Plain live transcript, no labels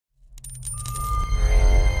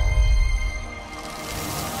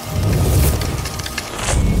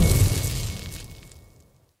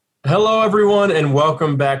Hello, everyone, and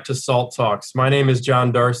welcome back to SALT Talks. My name is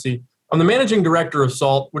John Darcy. I'm the managing director of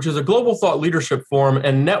SALT, which is a global thought leadership forum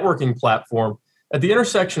and networking platform at the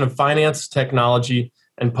intersection of finance, technology,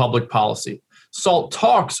 and public policy. SALT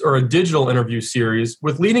Talks are a digital interview series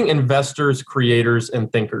with leading investors, creators, and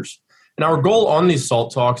thinkers. And our goal on these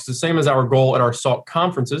SALT Talks is the same as our goal at our SALT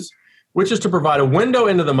conferences, which is to provide a window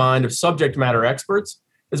into the mind of subject matter experts,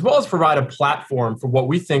 as well as provide a platform for what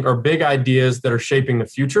we think are big ideas that are shaping the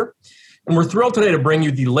future. And we're thrilled today to bring you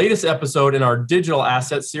the latest episode in our digital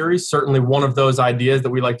asset series, certainly one of those ideas that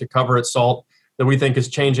we like to cover at SALT that we think is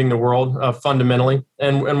changing the world fundamentally.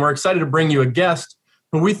 And we're excited to bring you a guest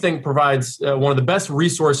who we think provides one of the best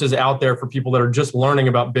resources out there for people that are just learning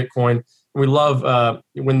about Bitcoin. We love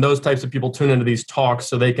when those types of people tune into these talks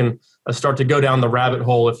so they can start to go down the rabbit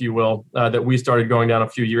hole, if you will, that we started going down a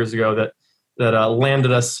few years ago that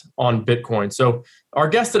landed us on Bitcoin. So our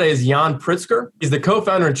guest today is Jan Pritzker. He's the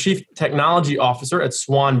co-founder and chief technology officer at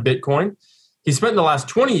Swan Bitcoin. He spent the last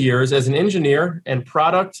 20 years as an engineer and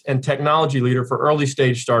product and technology leader for early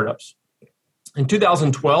stage startups. In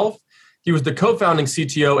 2012, he was the co-founding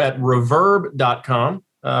CTO at Reverb.com,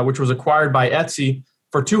 which was acquired by Etsy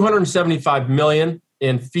for $275 million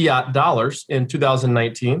in fiat dollars in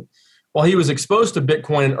 2019. While he was exposed to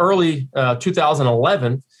Bitcoin in early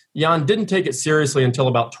 2011, Jan didn't take it seriously until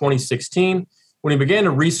about 2016 when he began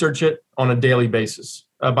to research it on a daily basis.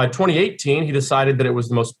 By 2018, he decided that it was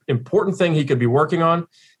the most important thing he could be working on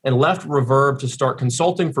and left Reverb to start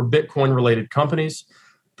consulting for Bitcoin-related companies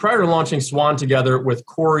prior to launching Swan together with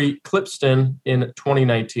Corey Klippsten in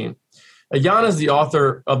 2019. Jan is the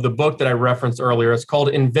author of the book that I referenced earlier. It's called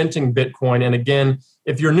Inventing Bitcoin. And again,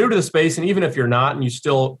 if you're new to the space, and even if you're not, and you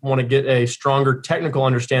still want to get a stronger technical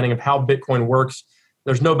understanding of how Bitcoin works,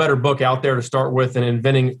 there's no better book out there to start with than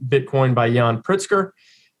Inventing Bitcoin by Jan Pritzker.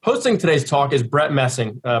 Hosting today's talk is Brett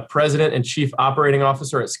Messing, President and Chief Operating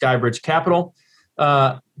Officer at Skybridge Capital.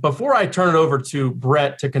 Before I turn it over to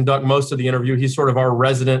Brett to conduct most of the interview, he's sort of our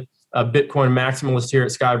resident Bitcoin maximalist here at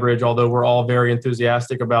Skybridge, although we're all very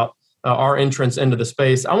enthusiastic about our entrance into the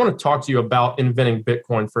space. I want to talk to you about inventing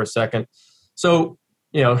Bitcoin for a second. So,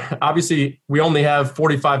 obviously we only have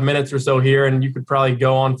 45 minutes or so here, and you could probably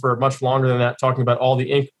go on for much longer than that talking about all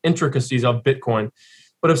the intricacies of Bitcoin.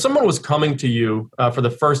 But if someone was coming to you for the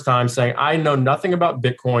first time saying, I know nothing about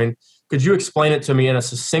Bitcoin, could you explain it to me in a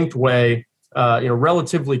succinct way,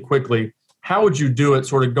 relatively quickly? How would you do it,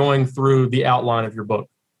 sort of going through the outline of your book?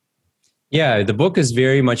 Yeah, the book is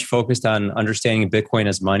very much focused on understanding Bitcoin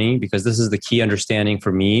as money, because this is the key understanding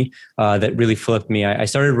for me that really flipped me. I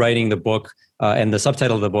started writing the book, and the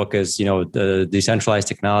subtitle of the book is, the decentralized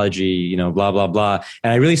technology, blah, blah, blah.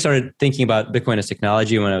 And I really started thinking about Bitcoin as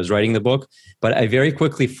technology when I was writing the book, but I very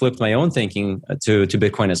quickly flipped my own thinking to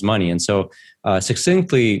Bitcoin as money. And so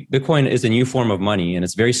succinctly, Bitcoin is a new form of money, and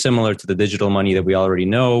it's very similar to the digital money that we already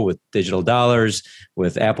know with digital dollars,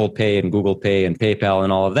 with Apple Pay and Google Pay and PayPal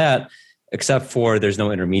and all of that, except for there's no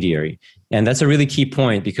intermediary. And that's a really key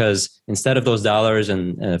point, because instead of those dollars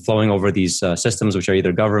and flowing over these systems, which are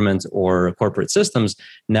either government or corporate systems,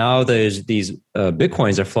 now there's these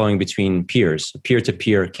Bitcoins are flowing between peers.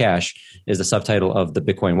 Peer-to-peer cash is the subtitle of the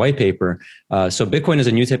Bitcoin white paper. So Bitcoin is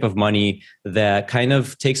a new type of money that kind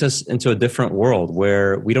of takes us into a different world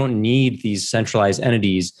where we don't need these centralized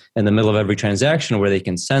entities in the middle of every transaction where they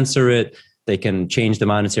can censor it, they can change the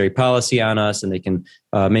monetary policy on us, and they can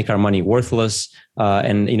make our money worthless.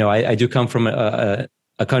 I do come from a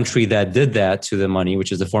country that did that to the money,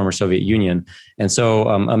 which is the former Soviet Union. And so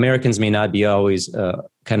Americans may not be always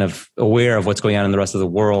kind of aware of what's going on in the rest of the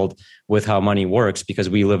world with how money works, because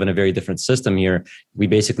we live in a very different system here. We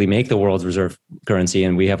basically make the world's reserve currency,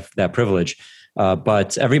 and we have that privilege.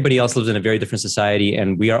 But everybody else lives in a very different society,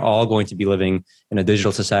 and we are all going to be living in a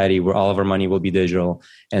digital society where all of our money will be digital.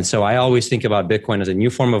 And so I always think about Bitcoin as a new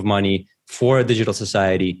form of money for a digital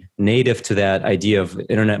society, native to that idea of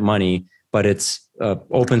internet money, but it's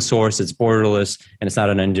open source, it's borderless, and it's not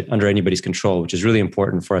under anybody's control, which is really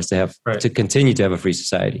important for us to have to continue to have a free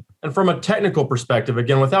society. And from a technical perspective,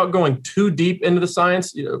 again, without going too deep into the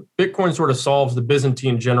science, Bitcoin sort of solves the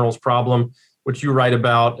Byzantine generals problem, which you write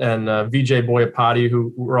about, and Vijay Boyapati,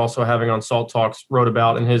 who we're also having on SALT Talks, wrote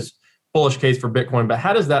about in his bullish case for Bitcoin. But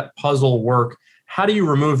how does that puzzle work? How do you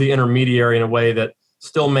remove the intermediary in a way that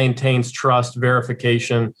still maintains trust,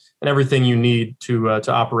 verification, and everything you need to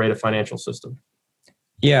operate a financial system?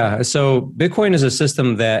 Yeah, so Bitcoin is a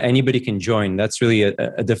system that anybody can join. That's really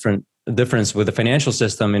a different difference with the financial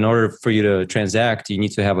system. In order for you to transact, you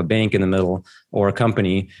need to have a bank in the middle or a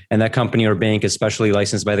company, and that company or bank is specially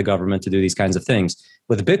licensed by the government to do these kinds of things.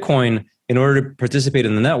 With Bitcoin, in order to participate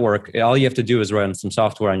in the network, all you have to do is run some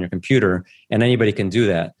software on your computer, and anybody can do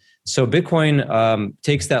that. So Bitcoin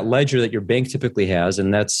takes that ledger that your bank typically has,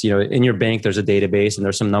 and that's, in your bank, there's a database and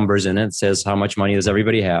there's some numbers in it. It says how much money does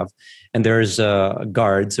everybody have. And there's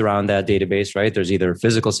guards around that database, right? There's either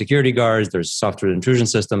physical security guards, there's software intrusion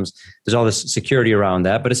systems, there's all this security around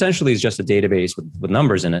that. But essentially, it's just a database with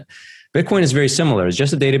numbers in it. Bitcoin is very similar. It's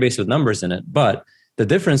just a database with numbers in it. But the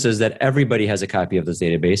difference is that everybody has a copy of this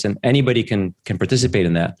database and anybody can participate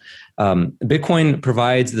in that. Bitcoin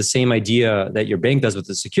provides the same idea that your bank does with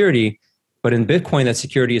the security, but in Bitcoin, that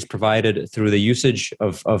security is provided through the usage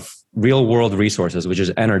of real world resources, which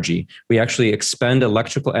is energy. We actually expend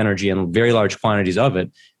electrical energy in very large quantities of it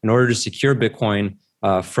in order to secure Bitcoin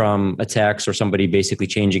from attacks or somebody basically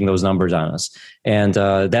changing those numbers on us. And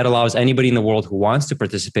that allows anybody in the world who wants to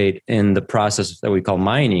participate in the process that we call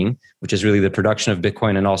mining, which is really the production of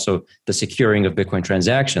Bitcoin and also the securing of Bitcoin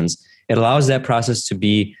transactions. It allows that process to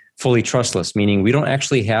be fully trustless, meaning we don't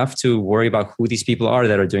actually have to worry about who these people are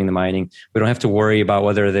that are doing the mining. We don't have to worry about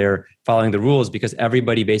whether they're following the rules, because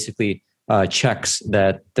everybody basically checks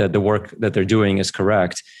that the work that they're doing is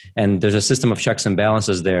correct. And there's a system of checks and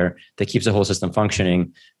balances there that keeps the whole system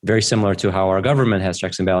functioning, very similar to how our government has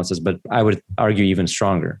checks and balances, but I would argue even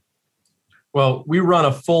stronger. Well, we run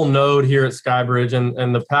a full node here at Skybridge,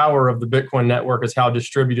 and the power of the Bitcoin network is how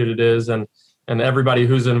distributed it is. And everybody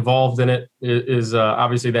who's involved in it is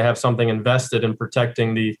obviously they have something invested in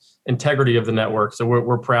protecting the integrity of the network. So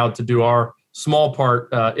we're proud to do our small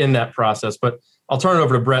part in that process. But I'll turn it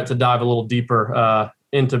over to Brett to dive a little deeper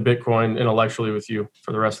into Bitcoin intellectually with you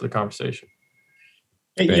for the rest of the conversation.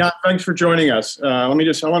 Hey, Jan, thanks for joining us. I want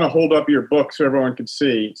to hold up your book so everyone can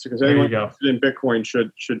see, because anyone interested in Bitcoin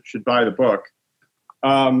should buy the book.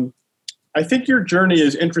 I think your journey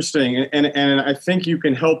is interesting, and I think you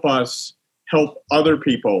can help us help other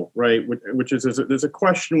people, right? Which is there's a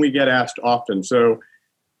question we get asked often. So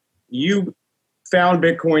you found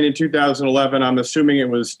Bitcoin in 2011. I'm assuming it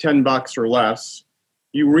was $10 or less.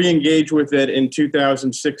 You re-engage with it in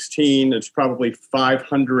 2016. It's probably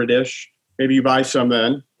 500-ish. Maybe you buy some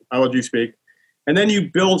then. I'll let you speak. And then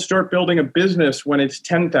you start building a business when it's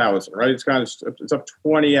 10,000, right? It's up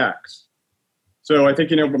 20x. So I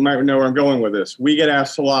think might know where I'm going with this. We get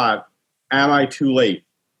asked a lot, am I too late?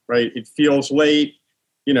 Right? It feels late.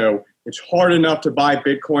 It's hard enough to buy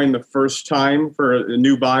Bitcoin the first time for a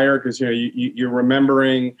new buyer, because you're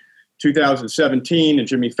remembering 2017 and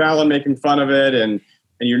Jimmy Fallon making fun of it, and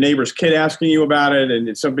your neighbor's kid asking you about it, and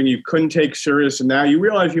it's something you couldn't take serious, and now you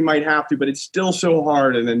realize you might have to, but it's still so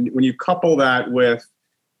hard. And then when you couple that with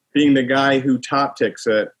being the guy who top ticks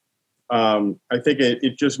it, I think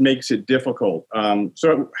it just makes it difficult.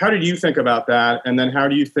 So how did you think about that? And then how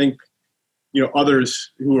do you think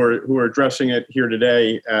others who are addressing it here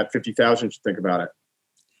today at 50,000 should think about it?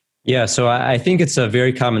 Yeah, so I think it's a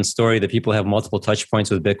very common story that people have multiple touch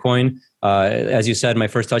points with Bitcoin. As you said, my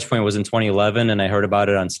first touch point was in 2011, and I heard about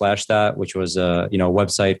it on Slashdot, which was a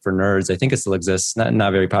website for nerds. I think it still exists,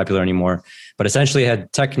 not very popular anymore. But essentially, it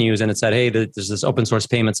had tech news, and it said, "Hey, there's this open source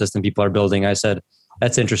payment system people are building." I said,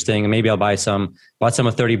 "That's interesting, and maybe I'll buy some." Bought some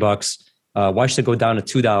at $30. Watched it go down to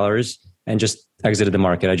 $2. And just exited the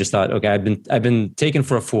market. I just thought, okay, I've been taken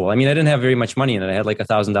for a fool. I mean, I didn't have very much money in it. I had like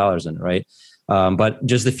 $1,000 in it, right? But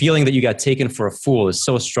just the feeling that you got taken for a fool is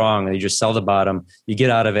so strong that you just sell the bottom, you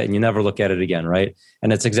get out of it, and you never look at it again, right?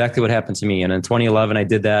 And that's exactly what happened to me. And in 2011, I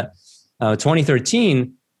did that.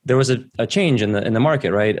 2013, there was a change in the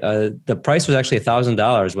market, right? The price was actually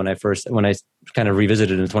 $1,000 when I kind of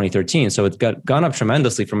revisited in 2013. So it gone up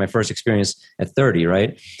tremendously from my first experience at 30,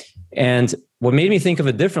 right? And what made me think of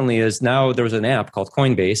it differently is now there was an app called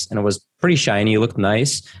Coinbase, and it was pretty shiny. It looked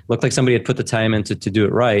nice. Looked like somebody had put the time in to do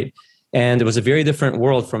it right. And it was a very different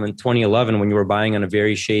world from in 2011 when you were buying on a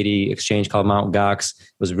very shady exchange called Mt. Gox.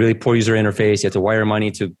 It was a really poor user interface. You had to wire money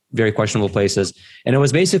to very questionable places. And it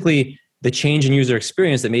was basically the change in user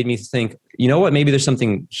experience that made me think, you know what, maybe there's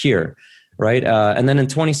something here, right? And then in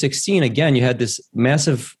 2016, again, you had this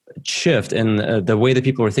massive shift in the way that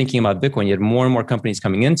people were thinking about Bitcoin. You had more and more companies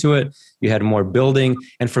coming into it. You had more building.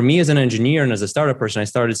 And for me as an engineer and as a startup person, I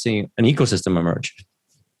started seeing an ecosystem emerge.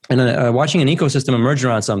 And watching an ecosystem emerge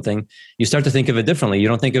around something, you start to think of it differently. You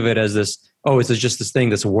don't think of it as this, it's just this thing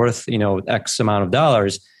that's worth, X amount of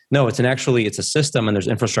dollars. No, it's a system, and there's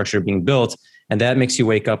infrastructure being built. And that makes you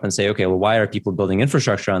wake up and say, okay, well, why are people building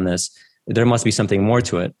infrastructure on this? There must be something more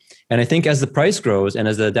to it. And I think as the price grows and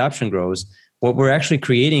as the adoption grows, what we're actually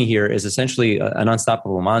creating here is essentially an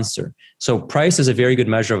unstoppable monster. So price is a very good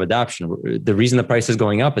measure of adoption. The reason the price is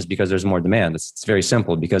going up is because there's more demand. It's very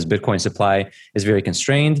simple, because Bitcoin supply is very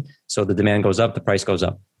constrained. So the demand goes up, the price goes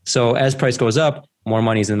up. So as price goes up, more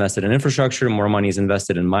money is invested in infrastructure, more money is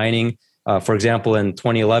invested in mining. For example, in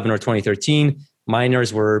 2011 or 2013,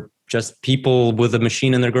 miners were just people with a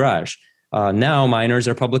machine in their garage. Now miners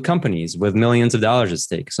are public companies with millions of dollars at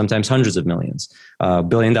stake, sometimes hundreds of millions,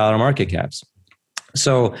 billion-dollar market caps.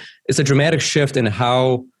 So it's a dramatic shift in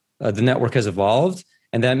how the network has evolved.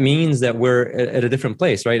 And that means that we're at a different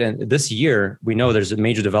place, right? And this year, we know there's a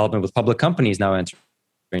major development with public companies now entering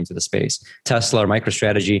into the space. Tesla or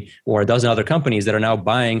MicroStrategy or a dozen other companies that are now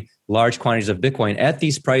buying large quantities of Bitcoin at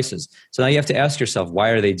these prices. So now you have to ask yourself,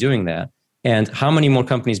 why are they doing that? And how many more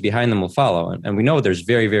companies behind them will follow? And we know there's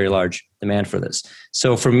very, very large demand for this.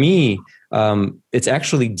 So for me, it's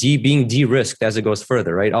actually being de-risked as it goes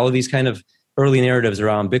further, right? All of these kind of early narratives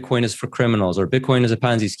around Bitcoin is for criminals or Bitcoin is a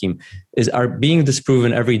Ponzi scheme are being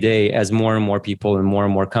disproven every day as more and more people and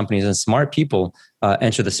more companies and smart people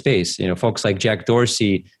enter the space. You know, folks like Jack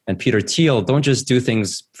Dorsey and Peter Thiel don't just do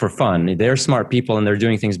things for fun. They're smart people and they're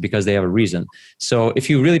doing things because they have a reason. So if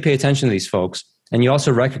you really pay attention to these folks and you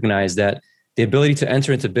also recognize that the ability to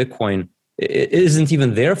enter into Bitcoin it isn't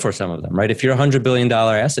even there for some of them, right? If you're a $100 billion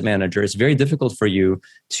asset manager, it's very difficult for you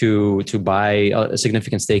to buy a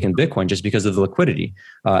significant stake in Bitcoin just because of the liquidity.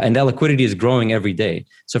 And that liquidity is growing every day.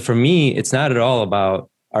 So for me, it's not at all about,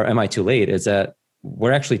 am I too late? It's that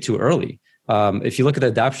we're actually too early. If you look at the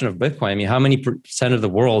adoption of Bitcoin, I mean, how many percent of the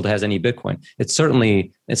world has any Bitcoin? It's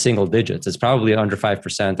certainly in single digits. It's probably under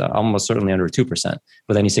 5%, almost certainly under 2%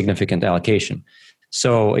 with any significant allocation.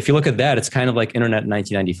 So if you look at that, it's kind of like internet in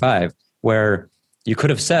 1995, where you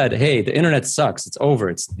could have said, hey, the internet sucks. It's over.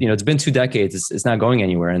 It's been 2 decades. It's not going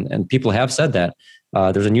anywhere. And people have said that.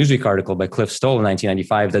 There's a Newsweek article by Cliff Stoll in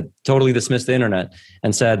 1995 that totally dismissed the internet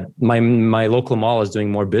and said, my local mall is doing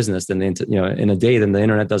more business than in a day than the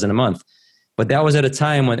internet does in a month. But that was at a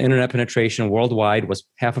time when internet penetration worldwide was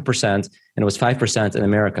 0.5%, and it was 5% in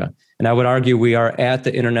America. And I would argue we are at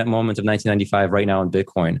the internet moment of 1995 right now in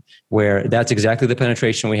Bitcoin, where that's exactly the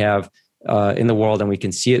penetration we have in the world, and we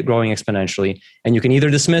can see it growing exponentially. And you can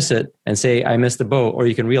either dismiss it and say, I missed the boat, or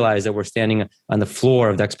you can realize that we're standing on the floor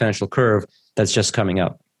of the exponential curve that's just coming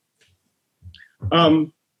up.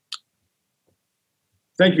 Thank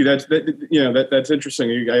you. That's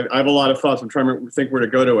interesting. I have a lot of thoughts. I'm trying to think where to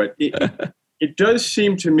go to it. It does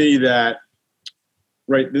seem to me that,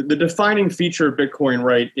 right, the defining feature of Bitcoin,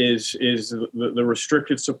 right, is the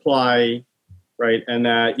restricted supply, right, and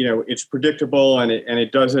that it's predictable and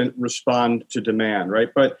it doesn't respond to demand, right.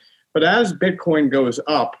 But as Bitcoin goes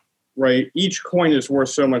up, right, each coin is worth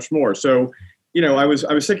so much more. So I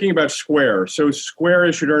was thinking about Square. So Square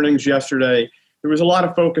issued earnings yesterday. There was a lot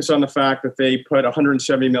of focus on the fact that they put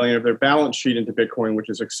 170 million of their balance sheet into Bitcoin,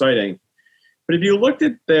 which is exciting. But if you looked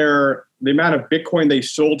at the amount of Bitcoin they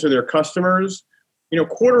sold to their customers,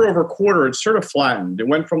 quarter over quarter, it's sort of flattened. It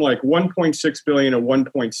went from like 1.6 billion to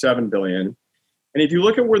 1.7 billion. And if you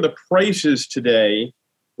look at where the price is today,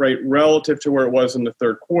 right, relative to where it was in the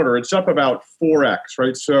third quarter, it's up about 4x,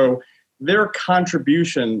 right? So their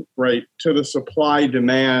contribution, right, to the supply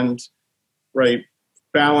demand, right,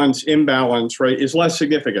 balance, imbalance, right, is less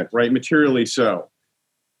significant, right, materially so.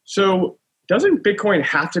 So doesn't Bitcoin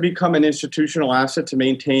have to become an institutional asset to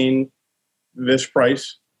maintain this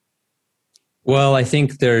price? Well, I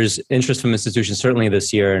think there's interest from institutions certainly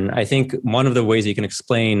this year. And I think one of the ways you can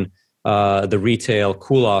explain the retail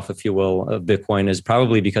cool-off, if you will, of Bitcoin is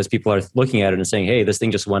probably because people are looking at it and saying, hey, this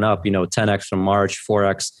thing just went up, 10x from March,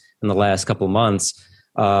 4x in the last couple of months.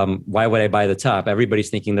 Why would I buy the top? Everybody's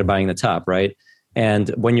thinking they're buying the top, right? And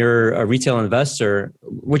when you're a retail investor,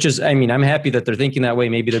 which is, I'm happy that they're thinking that way.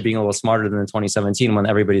 Maybe they're being a little smarter than in 2017 when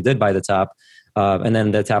everybody did buy the top. And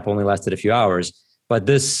then the top only lasted a few hours. But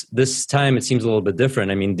this time it seems a little bit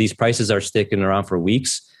different. These prices are sticking around for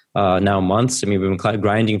weeks, now months. We've been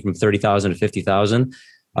grinding from 30,000 to 50,000.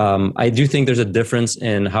 I do think there's a difference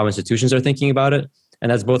in how institutions are thinking about it.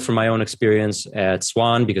 And that's both from my own experience at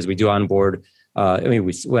Swan, because we do onboard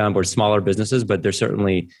we onboard smaller businesses, but there's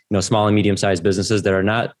certainly small and medium-sized businesses that are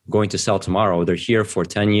not going to sell tomorrow. They're here for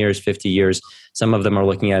 10 years, 50 years. Some of them are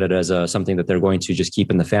looking at it as something that they're going to just keep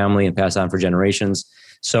in the family and pass on for generations.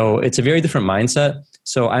 So it's a very different mindset.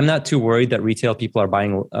 So I'm not too worried that retail people are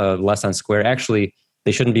buying less on Square. Actually,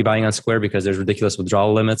 they shouldn't be buying on Square because there's ridiculous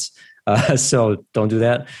withdrawal limits. So don't do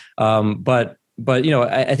that. But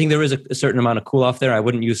I think there is a certain amount of cool off there. I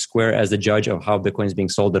wouldn't use Square as the judge of how Bitcoin is being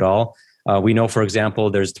sold at all. We know, for example,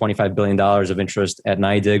 there's $25 billion of interest at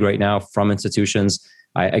NYDIG right now from institutions.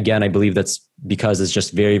 I believe that's because it's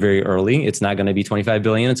just very, very early. It's not going to be 25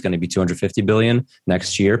 billion. It's going to be 250 billion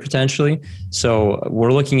next year, potentially. So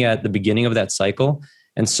we're looking at the beginning of that cycle.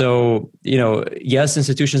 And so, yes,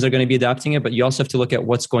 institutions are going to be adopting it, but you also have to look at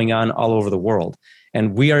what's going on all over the world.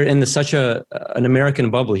 And we are in such an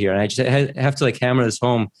American bubble here. And I just have to hammer this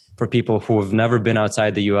home for people who have never been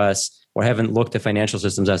outside the US or haven't looked at financial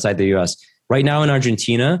systems outside the US. Right now in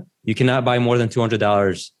Argentina, you cannot buy more than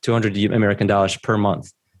 $200 American dollars per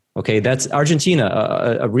month. Okay, that's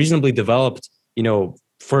Argentina, a reasonably developed,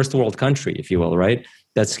 first world country, if you will, right?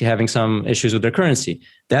 That's having some issues with their currency.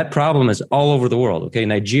 That problem is all over the world. Okay,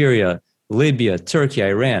 Nigeria, Libya, Turkey,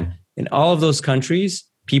 Iran. In all of those countries,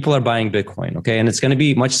 people are buying Bitcoin. Okay, and it's going to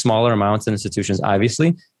be much smaller amounts than institutions,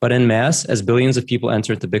 obviously, but en masse, as billions of people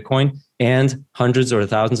enter into Bitcoin and hundreds or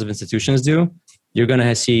thousands of institutions do, you're going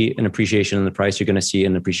to see an appreciation in the price. You're going to see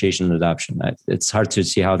an appreciation in adoption. It's hard to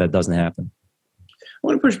see how that doesn't happen. I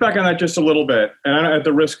want to push back on that just a little bit, and at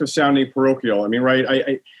the risk of sounding parochial. I mean,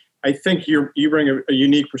 right? I think you bring a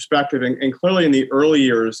unique perspective, and clearly in the early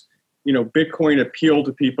years, Bitcoin appealed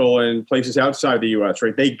to people in places outside the U.S.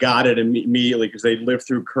 Right? They got it immediately because they lived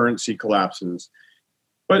through currency collapses.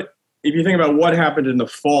 But if you think about what happened in the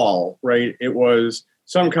fall, right? It was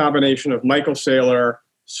some combination of Michael Saylor,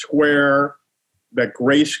 Square, that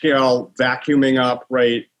Grayscale vacuuming up,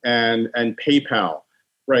 right, and PayPal,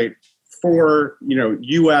 right, for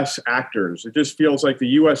U.S. actors. It just feels like the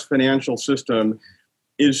U.S. financial system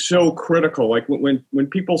is so critical. Like when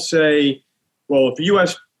people say, well, if the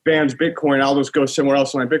U.S. bans Bitcoin, I'll just go somewhere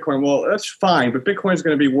else and buy Bitcoin. Well, that's fine, but Bitcoin is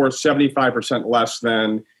going to be worth 75% less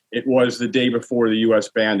than it was the day before the U.S.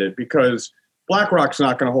 banned it because BlackRock's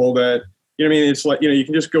not going to hold it. You know what I mean? It's like, you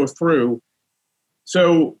can just go through.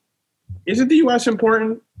 So isn't the U.S.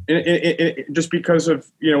 important just because of,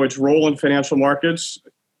 its role in financial markets?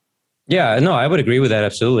 Yeah, no, I would agree with that.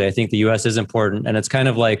 Absolutely. I think the U.S. is important. And it's kind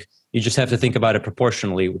of like, you just have to think about it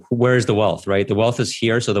proportionally. Where's the wealth, right? The wealth is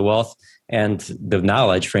here. So the wealth and the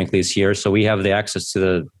knowledge, frankly, is here. So we have the access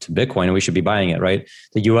to Bitcoin and we should be buying it, right?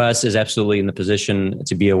 The U.S. is absolutely in the position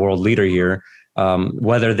to be a world leader here.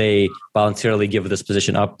 Whether they voluntarily give this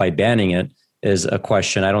position up by banning it is a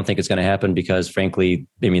question. I don't think it's going to happen because, frankly,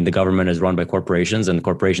 the government is run by corporations and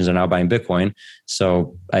corporations are now buying Bitcoin.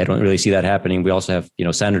 So I don't really see that happening. We also have,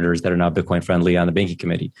 senators that are now Bitcoin friendly on the banking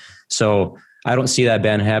committee. So I don't see that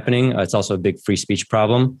ban happening. It's also a big free speech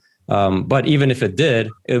problem. But even if it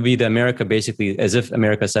did, it would be the America basically as if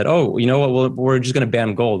America said, oh, you know what, we're just going to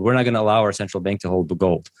ban gold. We're not going to allow our central bank to hold the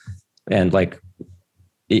gold. And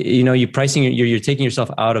you're taking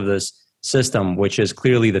yourself out of this system, which is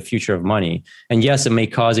clearly the future of money. And yes, it may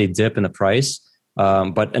cause a dip in the price,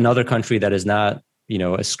 but another country that is not,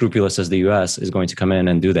 as scrupulous as the US is going to come in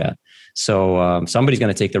and do that. So somebody's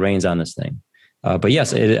going to take the reins on this thing. But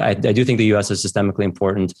yes, I do think the US is systemically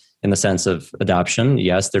important in the sense of adoption.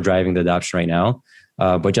 Yes, they're driving the adoption right now.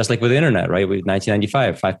 But just like with the internet, right? With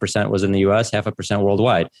 1995, 5% was in the US, 0.5%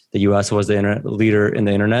 worldwide. The US was the leader in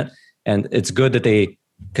the internet. And it's good that they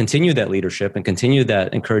continue that leadership and continue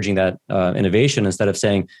that encouraging that innovation instead of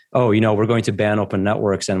saying, oh, we're going to ban open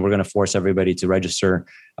networks and we're going to force everybody to register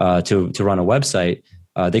to run a website.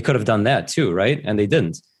 They could have done that too, right? And they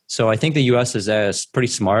didn't. So I think the U.S. is pretty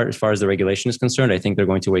smart as far as the regulation is concerned. I think they're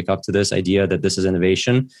going to wake up to this idea that this is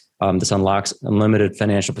innovation. This unlocks unlimited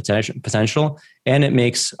financial potential, and it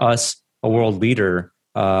makes us a world leader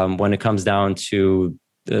when it comes down to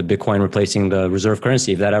Bitcoin replacing the reserve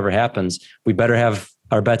currency. If that ever happens, we better have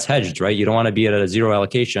our bets hedged, right? You don't want to be at a zero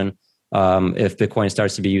allocation if Bitcoin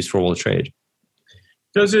starts to be used for world trade.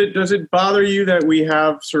 Does it bother you that we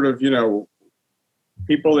have sort of,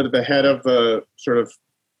 people at the head of the sort of,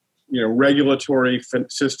 regulatory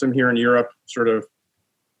system here in Europe sort of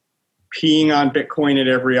peeing on Bitcoin at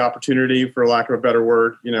every opportunity, for lack of a better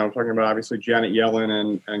word? I'm talking about obviously Janet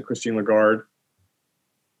Yellen and Christine Lagarde.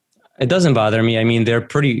 It doesn't bother me.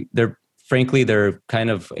 Frankly, they're kind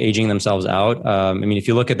of aging themselves out. If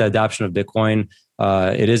you look at the adoption of Bitcoin,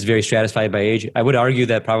 it is very stratified by age. I would argue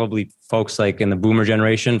that probably folks like in the boomer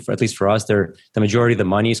generation, at least for us, the majority of the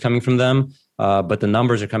money is coming from them, but the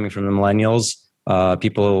numbers are coming from the millennials,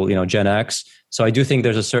 people, Gen X. So I do think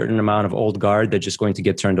there's a certain amount of old guard that's just going to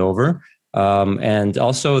get turned over. And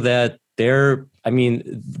also that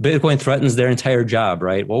Bitcoin threatens their entire job,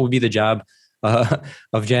 right? What would be the job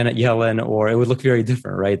of Janet Yellen, or it would look very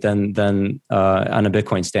different, right, than on a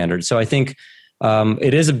Bitcoin standard. So I think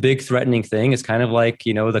it is a big threatening thing. It's kind of like,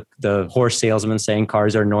 the horse salesman saying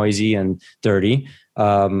cars are noisy and dirty.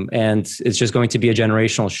 And it's just going to be a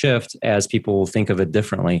generational shift as people think of it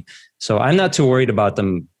differently. So I'm not too worried about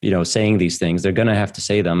them, saying these things. They're going to have to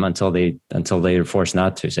say them until they're forced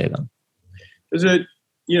not to say them. Do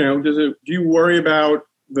you worry about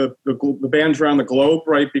the bans around the globe,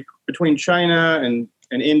 right? Between China and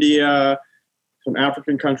India, some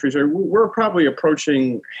African countries, we're probably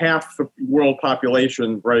approaching half the world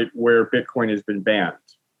population, right, where Bitcoin has been banned.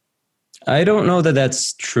 I don't know that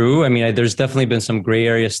that's true. I mean, there's definitely been some gray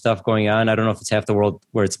area stuff going on. I don't know if it's half the world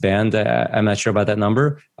where it's banned. I'm not sure about that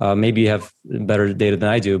number. Maybe you have better data than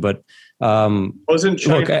I do, but wasn't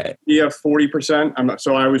China you have 40%?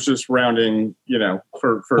 So I was just rounding,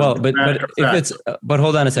 for well, but but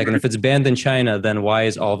hold on a second. If it's banned in China, then why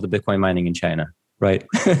is all of the Bitcoin mining in China? Right,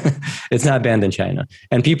 it's not banned in China,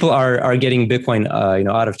 and people are getting Bitcoin,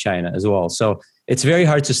 out of China as well. So it's very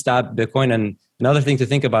hard to stop Bitcoin. And another thing to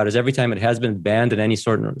think about is every time it has been banned in any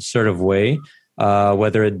sort of way,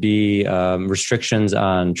 whether it be restrictions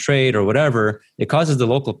on trade or whatever, it causes the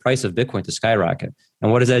local price of Bitcoin to skyrocket.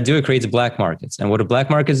 And what does that do? It creates black markets. And what do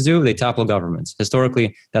black markets do? They topple governments.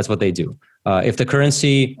 Historically, that's what they do. If the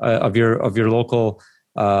currency of your local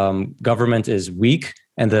government is weak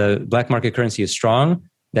and the black market currency is strong,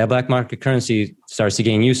 that black market currency starts to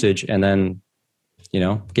gain usage, and then,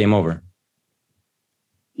 game over.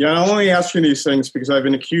 Yeah, I'm only asking these things because I've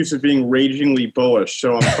been accused of being ragingly bullish,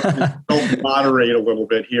 so I'm trying to moderate a little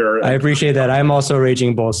bit here. I appreciate that. I'm also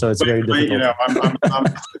raging bull, so it's very difficult. I'm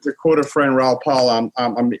to quote a friend, Raul Paul,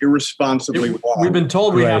 I'm irresponsibly wrong. We've been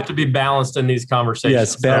told we have to be balanced in these conversations.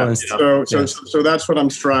 Yes, balanced. So that's what I'm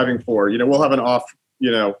striving for. We'll have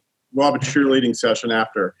we'll have a cheerleading session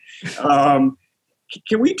after.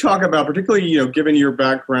 Can we talk about, particularly, given your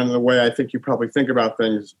background and the way I think you probably think about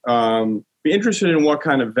things, be interested in what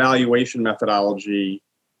kind of valuation methodology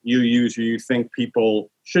you use or you think people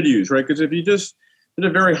should use, right? Because if you just, at a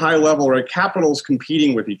very high level, right, capital's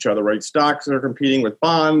competing with each other, right? Stocks are competing with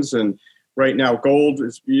bonds, and right now gold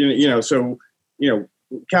is,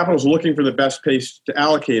 capital's looking for the best place to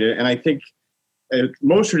allocate it. And I think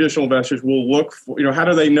most traditional investors will look for, how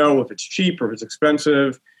do they know if it's cheap or if it's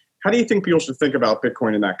expensive? How do you think people should think about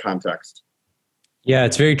Bitcoin in that context? Yeah,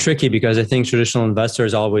 it's very tricky because I think traditional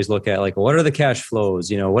investors always look at what are the cash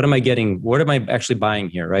flows? What am I getting? What am I actually buying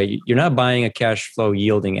here, right? You're not buying a cash flow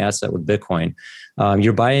yielding asset with Bitcoin.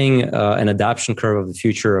 You're buying an adoption curve of the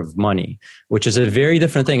future of money, which is a very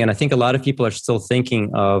different thing. And I think a lot of people are still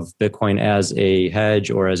thinking of Bitcoin as a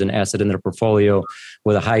hedge or as an asset in their portfolio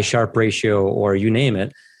with a high Sharpe ratio or you name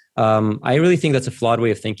it. I really think that's a flawed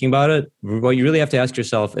way of thinking about it. What you really have to ask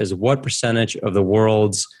yourself is what percentage of the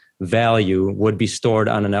world's value would be stored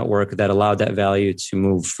on a network that allowed that value to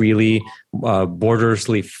move freely,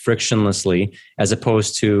 borderlessly, frictionlessly, as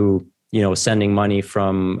opposed to, sending money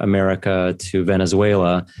from America to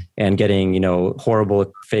Venezuela and getting,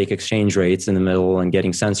 horrible fake exchange rates in the middle and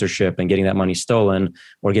getting censorship and getting that money stolen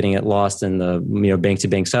or getting it lost in the,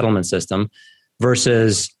 bank-to-bank settlement system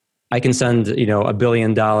versus I can send, $1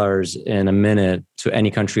 billion in a minute to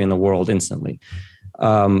any country in the world instantly.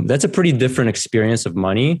 That's a pretty different experience of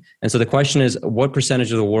money. And so the question is, what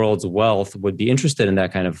percentage of the world's wealth would be interested in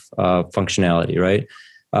that kind of functionality, right?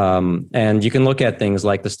 And you can look at things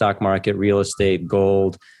like the stock market, real estate,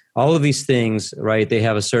 gold, all of these things, right? They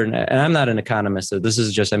have a certain, and I'm not an economist, so this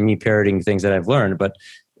is just me parroting things that I've learned, but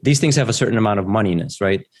these things have a certain amount of moneyness,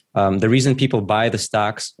 right? The reason people buy the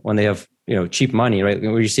stocks when they have, cheap money, right?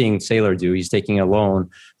 What you're seeing Saylor do, he's taking a loan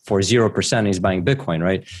for 0% and he's buying Bitcoin,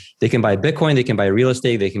 right? They can buy Bitcoin, they can buy real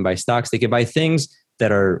estate, they can buy stocks, they can buy things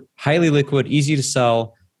that are highly liquid, easy to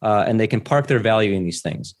sell, and they can park their value in these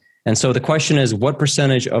things. And so the question is, what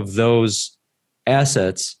percentage of those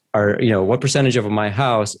assets are, what percentage of my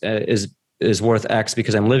house is worth X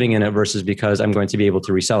because I'm living in it versus because I'm going to be able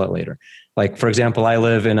to resell it later. Like, for example, I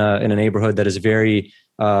live in a neighborhood that is very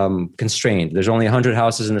constrained. There's only 100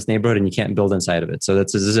 houses in this neighborhood and you can't build inside of it. So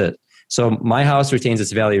this is it. So my house retains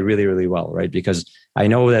its value really, really well, right? Because I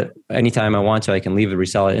know that anytime I want to, I can leave it,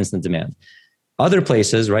 resell it, instant demand. Other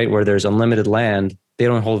places, right, where there's unlimited land, they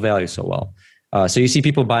don't hold value so well. So you see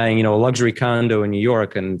people buying, a luxury condo in New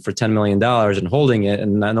York and for $10 million and holding it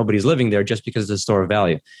and nobody's living there just because it's a store of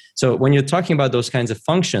value. So when you're talking about those kinds of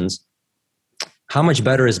functions, how much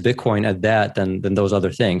better is Bitcoin at that than those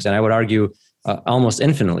other things? And I would argue almost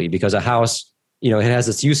infinitely, because a house, it has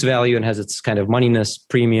its use value and has its kind of moneyness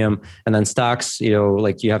premium. And then stocks,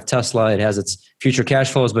 like you have Tesla, it has its future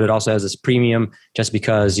cash flows, but it also has its premium just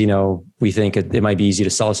because, we think it might be easy to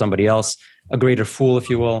sell to somebody else, a greater fool, if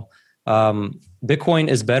you will. Bitcoin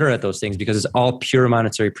is better at those things because it's all pure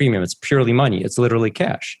monetary premium. It's purely money. It's literally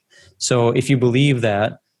cash. So if you believe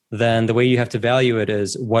that, then the way you have to value it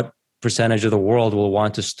is what percentage of the world will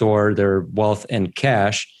want to store their wealth in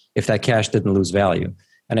cash if that cash didn't lose value.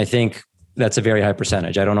 And I think that's a very high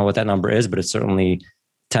percentage. I don't know what that number is, but it's certainly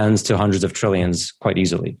tens to hundreds of trillions quite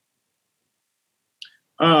easily.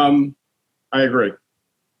 I agree.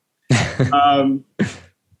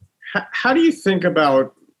 How do you think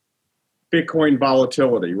about Bitcoin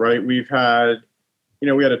volatility, right? We've had,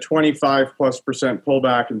 we had a 25+%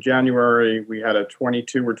 pullback in January. We had a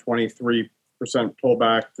 22 or 23%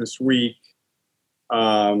 pullback this week.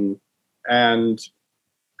 And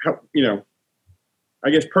how, I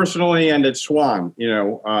guess personally and at Swan,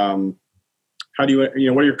 how do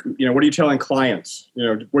you, what are you telling clients?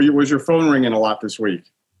 Was your phone ringing a lot this week?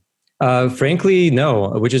 Frankly, no,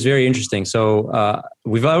 which is very interesting. So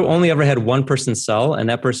we've only ever had one person sell, and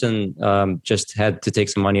that person just had to take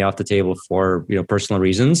some money off the table for personal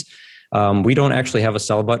reasons. We don't actually have a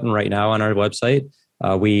sell button right now on our website.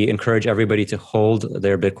 We encourage everybody to hold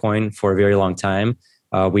their Bitcoin for a very long time.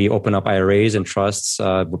 We open up IRAs and trusts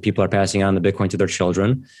where people are passing on the Bitcoin to their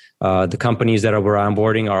children. The companies that we're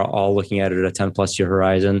onboarding are all looking at it at a 10+ year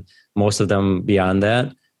horizon, most of them beyond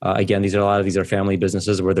that. Again, a lot of these are family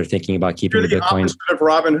businesses where they're thinking about keeping the Bitcoin. Opposite of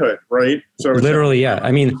Robinhood, right? So literally, yeah.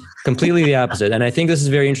 I mean, completely the opposite. And I think this is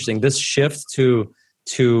very interesting. This shift to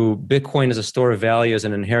Bitcoin as a store of value, as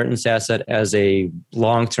an inheritance asset, as a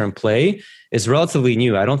long-term play is relatively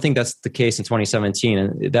new. I don't think that's the case in 2017.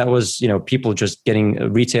 And that was, people just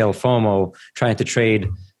getting retail FOMO, trying to trade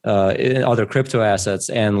other crypto assets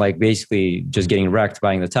and basically just getting wrecked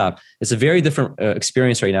buying the top. It's a very different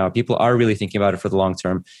experience right now. People are really thinking about it for the long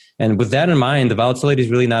term. And with that in mind, the volatility is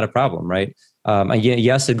really not a problem, right? And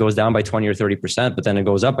yes, it goes down by 20 or 30%, but then it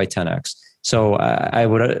goes up by 10x. So I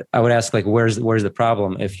would ask, where's the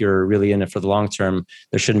problem? If you're really in it for the long term,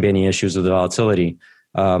 there shouldn't be any issues with the volatility.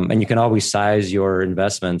 And you can always size your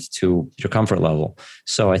investment to your comfort level.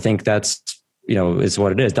 So I think that's, is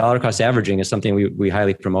what it is. Dollar cost averaging is something we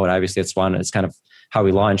highly promote. Obviously, it's kind of how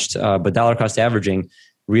we launched. But dollar cost averaging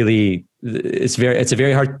really, it's a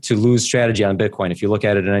very hard to lose strategy on Bitcoin. If you look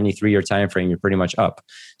at it in any 3-year time frame, you're pretty much up.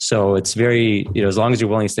 So it's very, as long as you're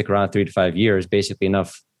willing to stick around 3 to 5 years, basically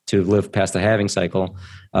enough to live past the halving cycle,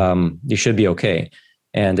 you should be okay.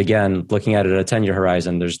 And again, looking at it at a 10-year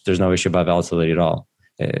horizon, there's no issue about volatility at all.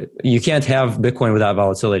 You can't have Bitcoin without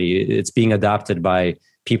volatility. It's being adopted by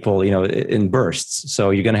people, in bursts.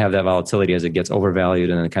 So you're going to have that volatility as it gets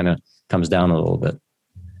overvalued and it kind of comes down a little bit.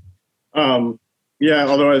 Yeah,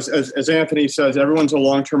 although as Anthony says, everyone's a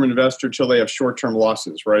long-term investor till they have short-term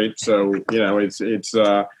losses, right? So, it's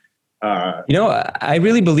I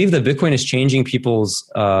really believe that Bitcoin is changing people's,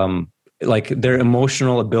 their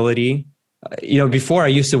emotional ability. Before I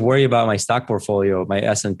used to worry about my stock portfolio, my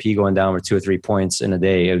S&P going down with 2 or 3 points in a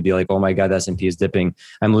day. It would be like, oh my God, the S&P is dipping.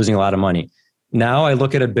 I'm losing a lot of money. Now I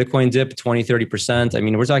look at a Bitcoin dip 20, 30%. I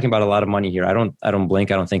mean, we're talking about a lot of money here. I don't blink.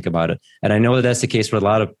 I don't think about it. And I know that that's the case for a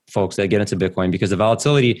lot of folks that get into Bitcoin because the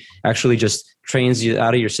volatility actually just trains you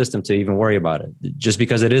out of your system to even worry about it. Just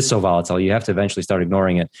because it is so volatile, you have to eventually start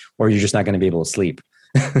ignoring it or you're just not going to be able to sleep.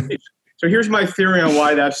 So here's my theory on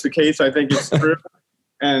why that's the case. I think it's true.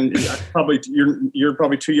 And you're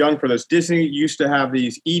probably too young for this. Disney used to have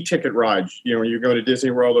these e-ticket rides. You go to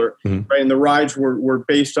Disney World, right, and the rides were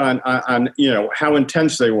based on how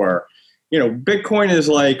intense they were. Bitcoin is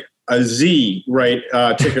like a Z, right,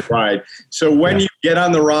 ticket ride. So when you get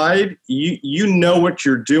on the ride, you know what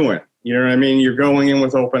you're doing. You know what I mean? You're going in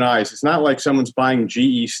with open eyes. It's not like someone's buying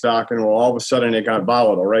GE stock and all of a sudden it got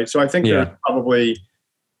volatile, right? So I think there's probably.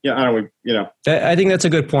 Yeah, I think that's a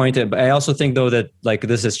good point. I also think, though, that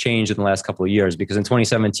this has changed in the last couple of years because in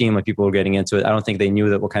 2017, when people were getting into it, I don't think they knew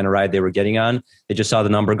that what kind of ride they were getting on. They just saw the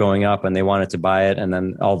number going up and they wanted to buy it. And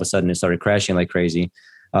then all of a sudden it started crashing like crazy.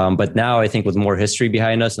 But now I think with more history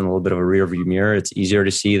behind us and a little bit of a rear view mirror, it's easier to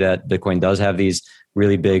see that Bitcoin does have these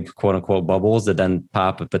really big quote unquote bubbles that then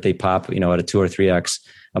pop, but they pop, at a 2 or 3x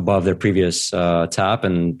above their previous top.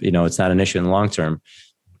 And, it's not an issue in the long term.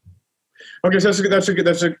 Okay, so that's a good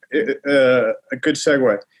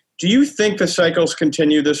segue. Do you think the cycles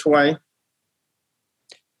continue this way?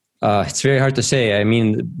 It's very hard to say. I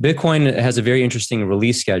mean, Bitcoin has a very interesting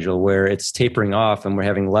release schedule where it's tapering off and we're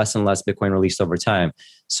having less and less Bitcoin released over time.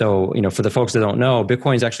 So, for the folks that don't know,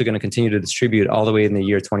 Bitcoin is actually going to continue to distribute all the way in the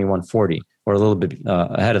year 2140 or a little bit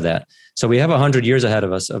ahead of that. So we have 100 years ahead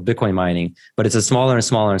of us of Bitcoin mining, but it's a smaller and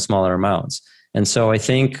smaller and smaller amounts. And so I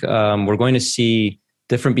think we're going to see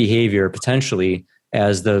different behavior potentially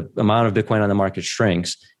as the amount of Bitcoin on the market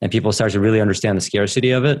shrinks and people start to really understand the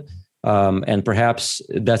scarcity of it. And perhaps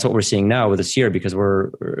that's what we're seeing now with this year, because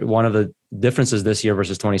one of the differences this year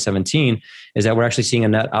versus 2017 is that we're actually seeing a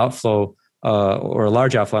net outflow or a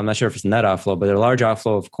large outflow. I'm not sure if it's a net outflow, but a large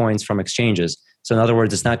outflow of coins from exchanges. So in other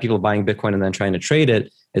words, it's not people buying Bitcoin and then trying to trade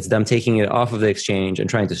it. It's them taking it off of the exchange and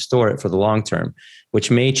trying to store it for the long term, which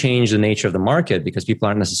may change the nature of the market because people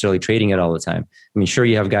aren't necessarily trading it all the time. I mean, sure,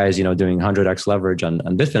 you have guys, doing 100x leverage on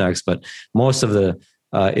Bitfinex, but most of the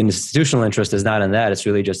institutional interest is not in that. It's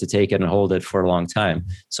really just to take it and hold it for a long time.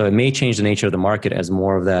 So it may change the nature of the market as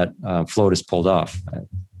more of that float is pulled off.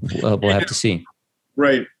 We'll have to see.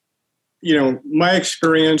 Right. My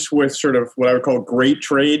experience with sort of what I would call great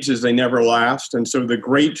trades is they never last. And so the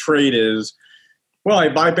great trade is, well, I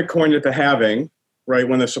buy Bitcoin at the halving, right,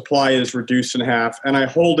 when the supply is reduced in half, and I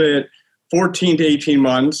hold it 14 to 18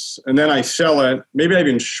 months, and then I sell it. Maybe I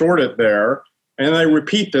even short it there, and then I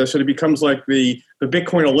repeat this, and it becomes like the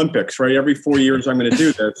Bitcoin Olympics, right? Every 4 years I'm going to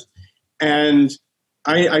do this. And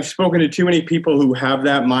I've spoken to too many people who have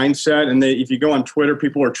that mindset, and if you go on Twitter,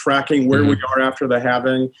 people are tracking where we are after the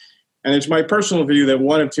halving. And it's my personal view that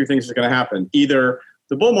one of two things is going to happen. Either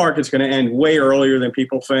the bull market's going to end way earlier than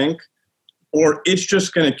people think, or it's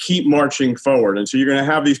just going to keep marching forward. And so you're going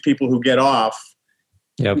to have these people who get off,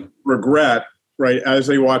 regret, right, as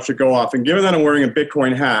they watch it go off. And given that I'm wearing a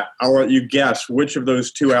Bitcoin hat, I'll let you guess which of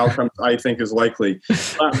those two outcomes I think is likely.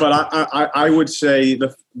 But I would say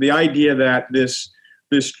the idea that this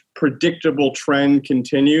predictable trend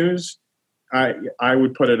continues, I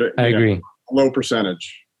would put it I agree. Low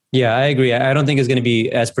percentage. Yeah, I agree. I don't think it's going to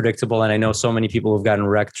be as predictable. And I know so many people who've gotten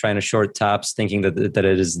wrecked trying to short tops, thinking that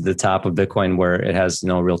it is the top of Bitcoin where it has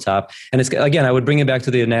no real top. And it's, again, I would bring it back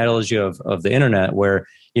to the analogy of the internet where,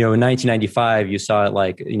 in 1995, you saw it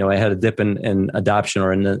like, it had a dip in adoption, or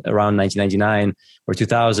around 1999 or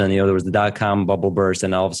 2000, there was the dot-com bubble burst,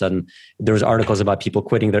 and all of a sudden there was articles about people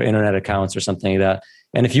quitting their internet accounts or something like that.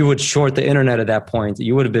 And if you would short the internet at that point,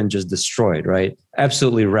 you would have been just destroyed, right?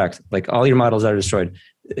 Absolutely wrecked. Like all your models are destroyed.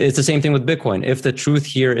 It's the same thing with Bitcoin. If the truth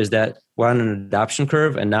here is that we're on an adoption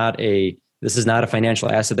curve and this is not a financial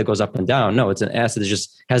asset that goes up and down. No, it's an asset that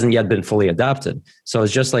just hasn't yet been fully adopted. So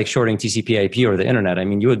it's just like shorting TCP/IP or the internet. I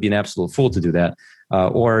mean, you would be an absolute fool to do that.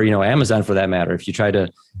 Or Amazon for that matter. If you try to,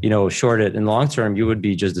 short it in the long term, you would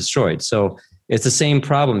be just destroyed. So it's the same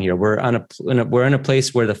problem here. We're in a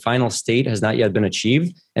place where the final state has not yet been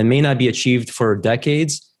achieved and may not be achieved for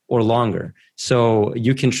decades or longer. So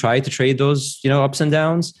you can try to trade those, ups and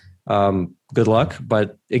downs. Good luck.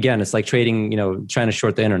 But again, it's like trading, trying to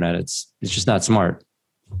short the internet. It's just not smart.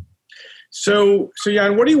 So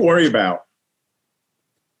Jan, what do you worry about?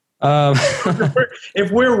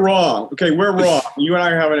 If we're wrong, okay, we're wrong. You and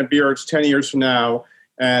I are having a beer. It's 10 years from now.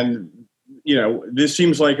 And, this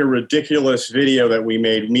seems like a ridiculous video that we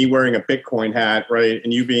made, me wearing a Bitcoin hat, right?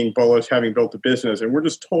 And you being bullish, having built a business. And we're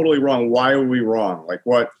just totally wrong. Why are we wrong? Like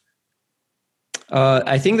what?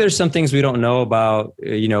 I think there's some things we don't know about,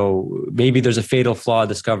 maybe there's a fatal flaw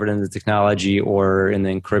discovered in the technology or in the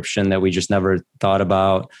encryption that we just never thought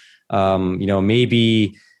about.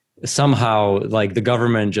 Maybe somehow like the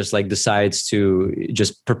government just like decides to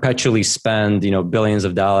just perpetually spend, billions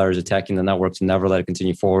of dollars attacking the network to never let it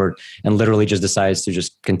continue forward, and literally just decides to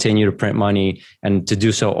just continue to print money and to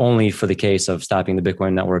do so only for the case of stopping the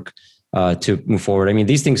Bitcoin network to move forward. I mean,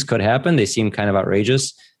 these things could happen. They seem kind of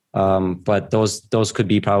outrageous. But those could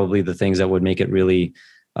be probably the things that would make it really,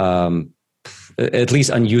 at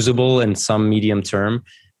least unusable in some medium term.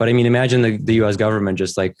 But I mean, imagine the U.S. government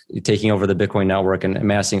just like taking over the Bitcoin network and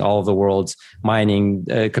amassing all of the world's mining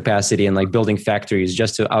capacity and like building factories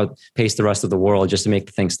just to outpace the rest of the world, just to make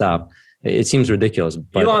the thing stop. It seems ridiculous.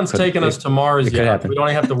 But Elon's taking us to Mars. Yeah, we don't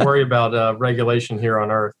have to worry about regulation here on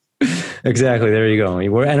Earth. Exactly. There you go.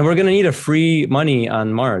 We're going to need a free money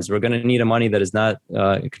on Mars. We're going to need a money that is not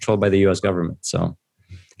controlled by the U.S. government. So,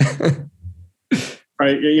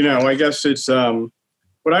 right. I guess it's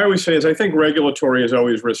what I always say is I think regulatory is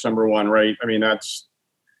always risk number one, right? I mean, that's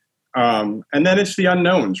and then it's the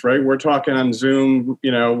unknowns, right? We're talking on Zoom.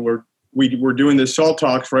 We're doing this Salt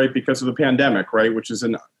Talks, right, because of the pandemic, right, which is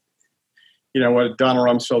what Donald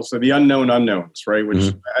Rumsfeld said, the unknown unknowns, right?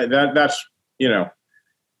 Which that's.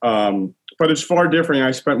 But it's far different.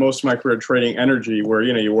 I spent most of my career trading energy where,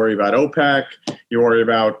 you worry about OPEC, you worry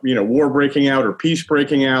about, war breaking out or peace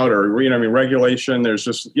breaking out or, regulation. There's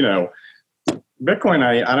just, Bitcoin,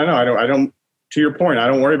 I don't know. I don't, to your point, I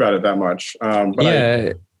don't worry about it that much.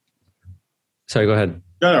 But sorry, go ahead.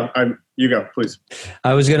 No, you go, please.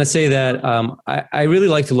 I was going to say that I really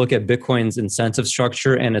like to look at Bitcoin's incentive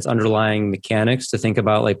structure and its underlying mechanics to think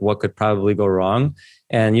about like what could probably go wrong.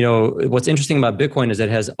 And, what's interesting about Bitcoin is that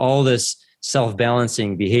it has all this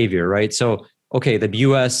self-balancing behavior, right? So, okay, the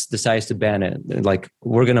U.S. decides to ban it. Like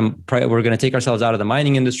we're gonna take ourselves out of the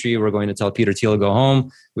mining industry. We're going to tell Peter Thiel to go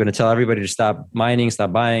home. We're going to tell everybody to stop mining,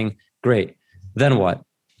 stop buying. Great. Then what?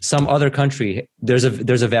 Some other country, there's a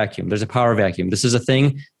vacuum. There's a power vacuum. This is a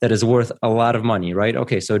thing that is worth a lot of money, right?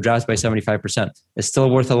 Okay, so it drops by 75%. It's still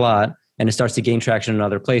worth a lot, and it starts to gain traction in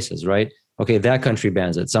other places, right? Okay, that country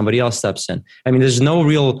bans it. Somebody else steps in. I mean, there's no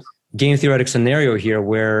real game theoretic scenario here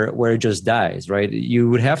where it just dies, right? You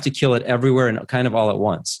would have to kill it everywhere and kind of all at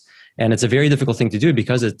once. And it's a very difficult thing to do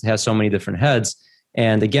because it has so many different heads.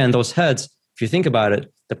 And again, those heads, if you think about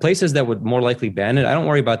it, the places that would more likely ban it, I don't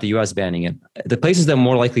worry about the US banning it. The places that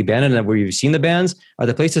more likely ban it and where you've seen the bans are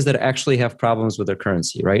the places that actually have problems with their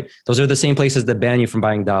currency, right? Those are the same places that ban you from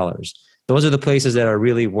buying dollars. Those are the places that are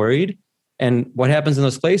really worried. And what happens in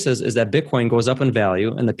those places is that Bitcoin goes up in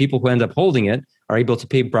value, and the people who end up holding it are able to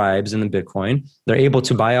pay bribes in the Bitcoin. They're able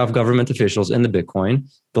to buy off government officials in the Bitcoin.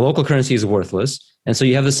 The local currency is worthless. And so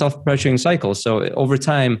you have this self-perpetuating cycle. So over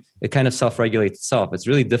time, it kind of self-regulates itself. It's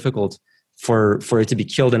really difficult for it to be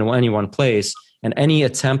killed in any one place. And any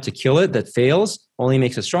attempt to kill it that fails only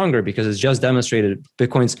makes it stronger because it's just demonstrated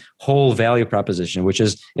Bitcoin's whole value proposition, which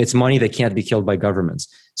is it's money that can't be killed by governments.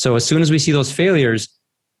 So as soon as we see those failures,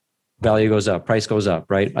 value goes up, price goes up,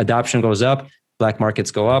 right? Adoption goes up, black markets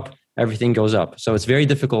go up, everything goes up. So it's very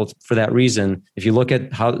difficult for that reason. If you look at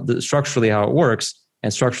structurally how it works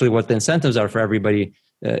and structurally what the incentives are for everybody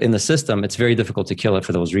in the system, it's very difficult to kill it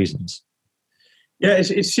for those reasons. Yeah,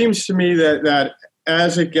 it seems to me that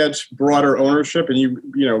as it gets broader ownership, and you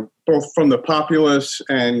know, both from the populace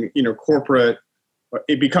and corporate,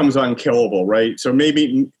 it becomes unkillable, right? So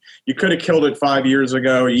maybe you could have killed it 5 years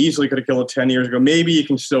ago. You easily could have killed it 10 years ago. Maybe you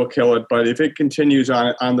can still kill it, but if it continues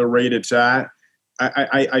on the rate it's at,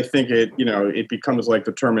 I think it becomes like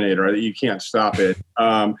the Terminator. Right? You can't stop it.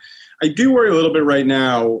 I do worry a little bit right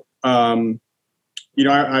now. My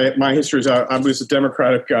history is I was a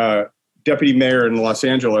Democratic deputy mayor in Los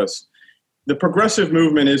Angeles. The progressive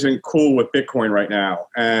movement isn't cool with Bitcoin right now,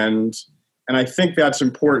 and I think that's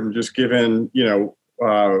important, just given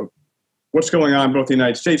what's going on both in the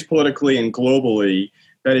United States politically and globally.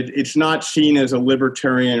 That it's not seen as a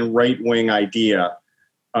libertarian right-wing idea.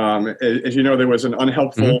 As you know, there was an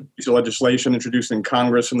unhelpful piece of legislation introduced in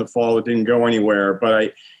Congress in the fall that didn't go anywhere.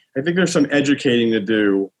 But I think there's some educating to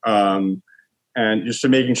do. And just to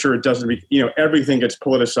making sure it doesn't be, everything gets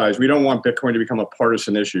politicized. We don't want Bitcoin to become a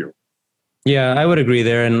partisan issue. Yeah, I would agree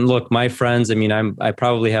there. And look, my friends, I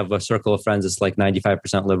probably have a circle of friends that's like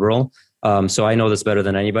 95% liberal. So I know this better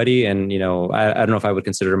than anybody. And, I don't know if I would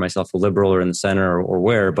consider myself a liberal or in the center or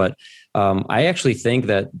where, but I actually think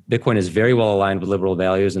that Bitcoin is very well aligned with liberal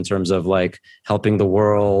values in terms of like helping the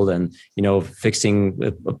world and, fixing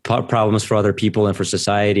problems for other people and for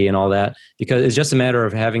society and all that, because it's just a matter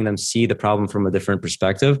of having them see the problem from a different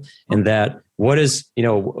perspective. And that what is,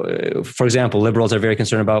 for example, liberals are very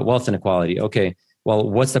concerned about wealth inequality. Okay. Well,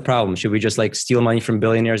 what's the problem? Should we just like steal money from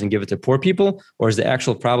billionaires and give it to poor people? Or is the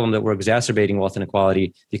actual problem that we're exacerbating wealth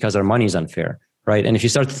inequality because our money is unfair, right? And if you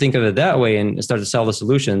start to think of it that way and start to sell the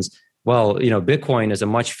solutions, well, Bitcoin is a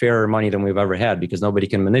much fairer money than we've ever had because nobody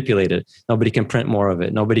can manipulate it. Nobody can print more of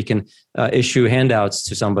it. Nobody can issue handouts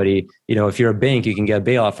to somebody. If you're a bank, you can get a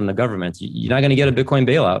bailout from the government. You're not going to get a Bitcoin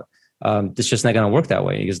bailout. It's just not going to work that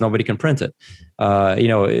way because nobody can print it.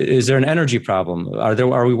 Is there an energy problem?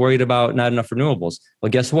 Are we worried about not enough renewables? Well,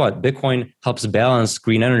 guess what? Bitcoin helps balance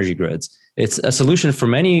green energy grids. It's a solution for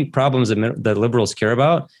many problems that liberals care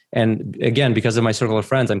about. And again, because of my circle of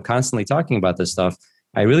friends, I'm constantly talking about this stuff.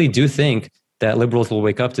 I really do think that liberals will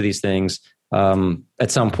wake up to these things at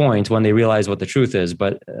some point when they realize what the truth is.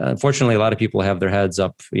 But unfortunately, a lot of people have their heads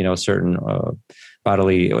up, a certain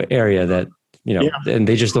bodily area that, and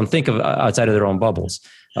they just don't think of outside of their own bubbles.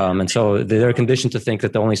 And so they're conditioned to think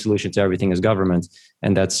that the only solution to everything is government.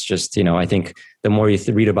 And that's just, I think the more you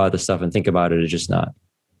read about this stuff and think about it, it's just not.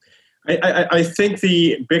 I think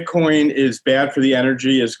the Bitcoin is bad for the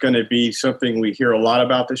energy is going to be something we hear a lot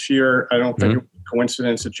about this year. I don't think it was a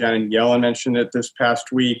coincidence that Janet Yellen mentioned it this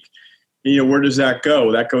past week. Where does that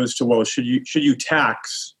go? That goes to, well, should you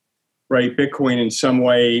tax, right, Bitcoin in some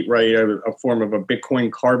way, right, a form of a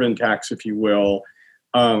Bitcoin carbon tax, if you will.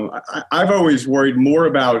 I've always worried more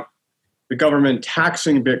about the government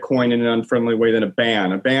taxing Bitcoin in an unfriendly way than a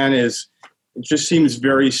ban. A ban it just seems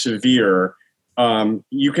very severe.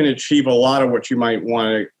 You can achieve a lot of what you might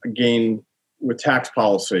want to gain with tax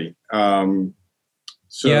policy. I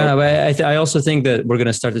also think that we're going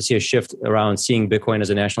to start to see a shift around seeing Bitcoin as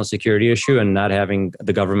a national security issue and not having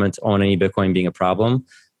the government own any Bitcoin being a problem.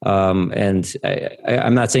 And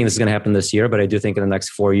I'm not saying this is going to happen this year, but I do think in the next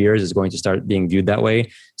 4 years it's going to start being viewed that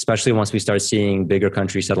way, especially once we start seeing bigger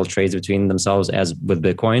countries settle trades between themselves, as with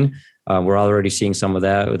Bitcoin. We're already seeing some of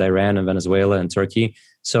that with Iran and Venezuela and Turkey.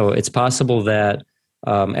 So it's possible that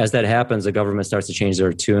as that happens, the government starts to change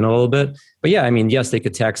their tune a little bit. But yeah, I mean, yes, they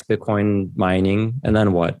could tax Bitcoin mining, and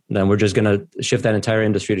then what? Then we're just going to shift that entire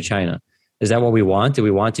industry to China. Is that what we want? Do we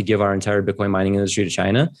want to give our entire Bitcoin mining industry to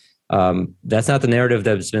China? That's not the narrative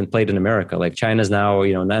that's been played in America. Like, China's now,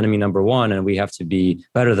 an enemy number one, and we have to be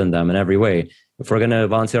better than them in every way. If we're going to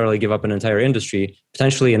voluntarily give up an entire industry,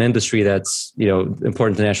 potentially an industry that's,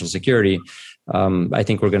 important to national security, I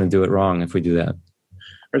think we're going to do it wrong if we do that.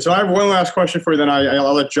 All right, so I have one last question for you, then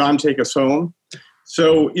I'll let John take us home.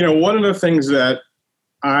 So, one of the things that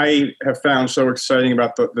I have found so exciting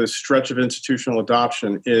about the stretch of institutional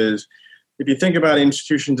adoption is, if you think about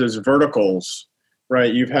institutions as verticals,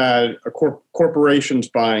 right? You've had corporations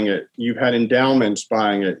buying it. You've had endowments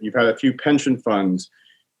buying it. You've had a few pension funds.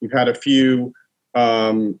 You've had a few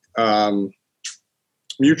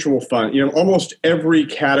mutual funds. Almost every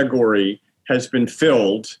category has been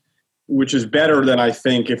filled, which is better than, I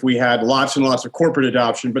think, if we had lots and lots of corporate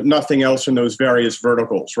adoption, but nothing else in those various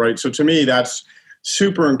verticals, right? So to me, that's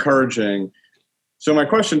super encouraging. So my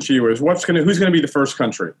question to you is, who's going to be the first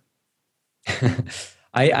country?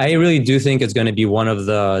 I really do think it's going to be one of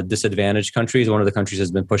the disadvantaged countries. One of the countries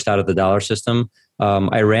has been pushed out of the dollar system.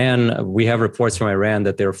 Iran, we have reports from Iran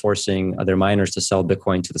that they're forcing their miners to sell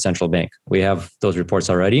Bitcoin to the central bank. We have those reports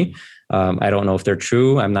already. I don't know if they're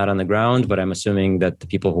true. I'm not on the ground, but I'm assuming that the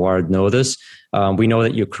people who are know this. We know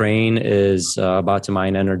that Ukraine is about to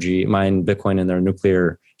mine Bitcoin in their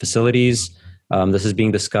nuclear facilities. This is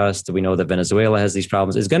being discussed. We know that Venezuela has these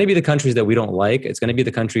problems. It's going to be the countries that we don't like. It's going to be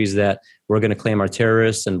the countries that we're going to claim are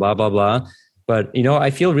terrorists and blah, blah, blah. But,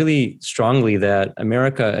 I feel really strongly that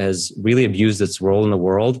America has really abused its role in the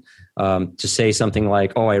world to say something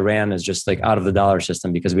like, oh, Iran is just like out of the dollar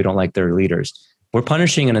system because we don't like their leaders. We're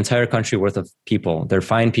punishing an entire country worth of people. They're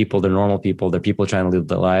fine people. They're normal people. They're people trying to live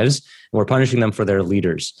their lives. And we're punishing them for their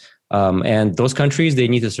leaders. And those countries, they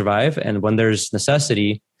need to survive. And when there's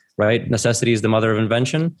necessity, right? Necessity is the mother of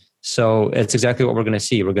invention. So it's exactly what we're going to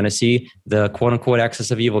see. We're going to see the quote unquote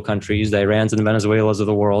axis of evil countries, the Irans and the Venezuelas of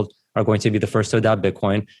the world, are going to be the first to adopt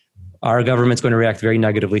Bitcoin. Our government's going to react very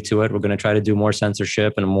negatively to it. We're going to try to do more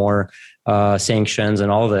censorship and more sanctions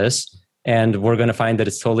and all this. And we're going to find that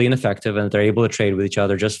it's totally ineffective and that they're able to trade with each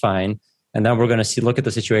other just fine. And then we're going to look at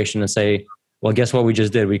the situation and say, well, guess what we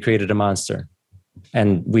just did? We created a monster.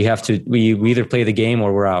 And we either play the game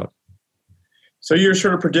or we're out. So you're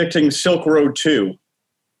sort of predicting Silk Road 2.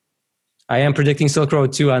 I am predicting Silk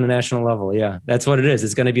Road 2 on the national level. Yeah, that's what it is.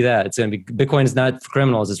 It's going to be that. It's going to be, Bitcoin is not for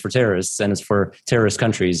criminals. It's for terrorists, and it's for terrorist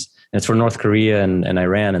countries. And it's for North Korea and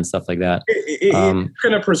Iran and stuff like that. It's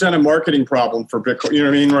going to present a marketing problem for Bitcoin. You know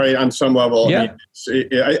what I mean? Right. On some level. Yeah.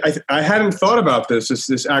 I hadn't thought about this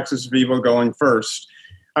axis of evil going first.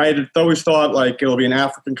 I had always thought like it'll be an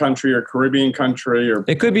African country or Caribbean country, or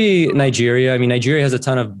it could be Nigeria. I mean, Nigeria has a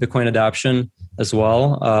ton of Bitcoin adoption as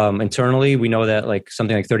well. Internally, we know that like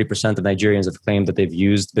something like 30% of Nigerians have claimed that they've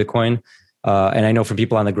used Bitcoin. And I know from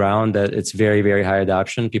people on the ground that it's very, very high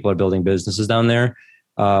adoption. People are building businesses down there.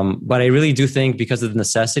 But I really do think because of the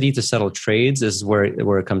necessity to settle trades is where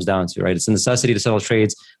it comes down to, right? It's a necessity to settle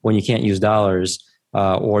trades when you can't use dollars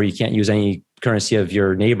or you can't use any currency of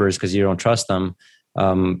your neighbors because you don't trust them.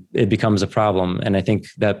 It becomes a problem. And I think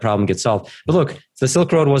that problem gets solved. But look, the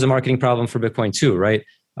Silk Road was a marketing problem for Bitcoin too, right?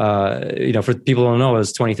 For people who don't know, it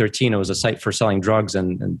was 2013. It was a site for selling drugs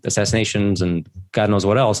and assassinations and God knows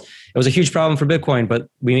what else. It was a huge problem for Bitcoin, but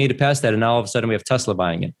we made it past that. And now all of a sudden we have Tesla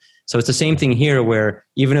buying it. So it's the same thing here where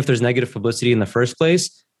even if there's negative publicity in the first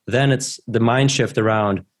place, then it's the mind shift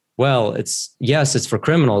around, well, it's for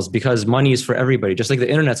criminals because money is for everybody. Just like the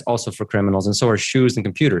internet's also for criminals and so are shoes and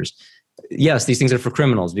computers. Yes, these things are for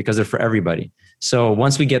criminals because they're for everybody. So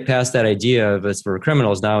once we get past that idea of it's for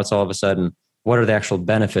criminals, now it's all of a sudden, what are the actual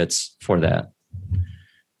benefits for that?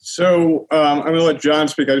 So I'm going to let John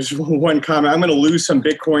speak. I just want one comment. I'm going to lose some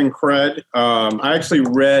Bitcoin cred. I actually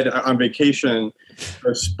read on vacation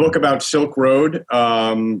this book about Silk Road,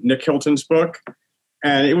 Nick Hilton's book,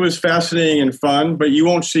 and it was fascinating and fun, but you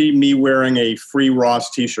won't see me wearing a Free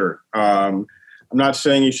Ross t-shirt. I'm not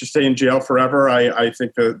saying he should stay in jail forever. I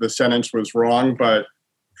think the sentence was wrong, but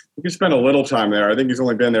he could spend a little time there. I think he's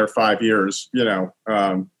only been there 5 years,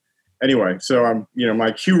 Anyway, so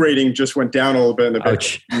my Q rating just went down a little bit in the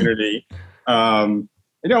Bitcoin community.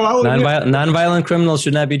 Nonviolent criminals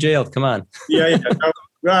should not be jailed. Come on. Yes,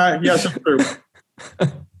 that's true.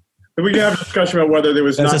 We can have a discussion about whether there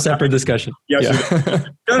was. That's a separate discussion. Yes. Yeah.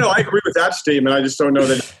 No, I agree with that statement. I just don't know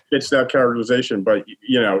that it fits that characterization. But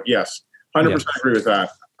yes, 100% agree with that.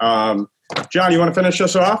 John, you want to finish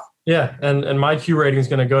us off? Yeah, and my Q rating is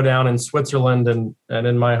going to go down in Switzerland and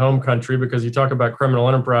in my home country, because you talk about criminal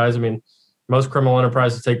enterprise. I mean, most criminal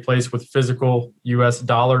enterprises take place with physical U.S.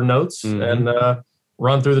 dollar notes and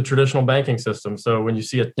run through the traditional banking system. So when you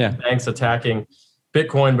see banks attacking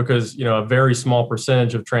Bitcoin because a very small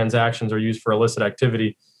percentage of transactions are used for illicit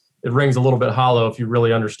activity, it rings a little bit hollow if you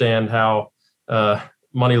really understand how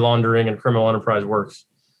money laundering and criminal enterprise works.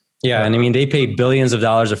 Yeah, and I mean, they pay billions of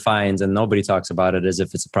dollars of fines, and nobody talks about it as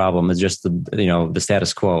if it's a problem. It's just the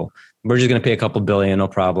status quo. We're just going to pay a couple billion, no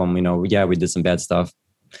problem. We did some bad stuff.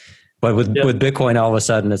 But with Bitcoin, all of a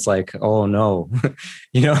sudden, it's like, oh no,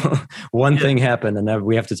 one thing happened, and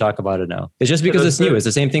we have to talk about it now. It's just because it's new. It's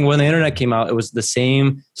the same thing when the internet came out. It was the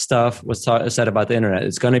same stuff was said about the internet.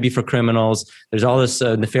 It's going to be for criminals. There's all this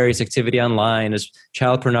nefarious activity online. There's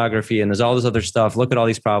child pornography, and there's all this other stuff. Look at all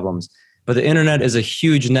these problems. But the internet is a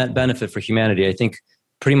huge net benefit for humanity. I think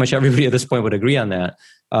pretty much everybody at this point would agree on that.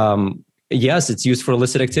 Yes, it's used for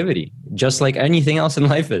illicit activity, just like anything else in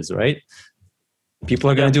life is, right? People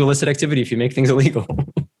are going to do illicit activity if you make things illegal.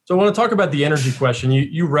 So I want to talk about the energy question.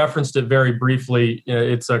 You referenced it very briefly.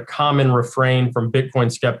 It's a common refrain from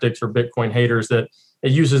Bitcoin skeptics or Bitcoin haters that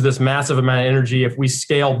it uses this massive amount of energy. If we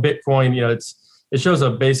scale Bitcoin, it shows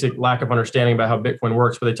a basic lack of understanding about how Bitcoin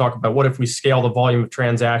works, but they talk about what if we scale the volume of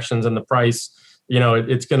transactions and the price,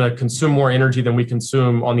 it's going to consume more energy than we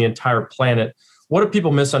consume on the entire planet. What do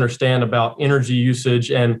people misunderstand about energy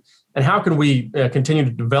usage, and how can we continue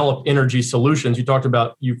to develop energy solutions? You talked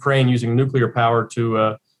about Ukraine using nuclear power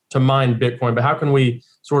to mine Bitcoin, but how can we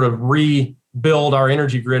sort of rebuild our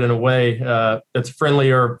energy grid in a way that's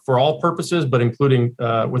friendlier for all purposes, but including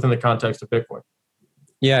within the context of Bitcoin?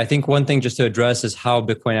 Yeah, I think one thing just to address is how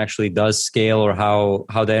Bitcoin actually does scale, or how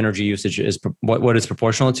the energy usage is, what it's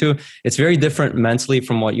proportional to. It's very different mentally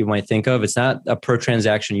from what you might think of. It's not a per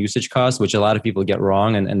transaction usage cost, which a lot of people get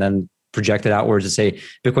wrong and then project it outwards to say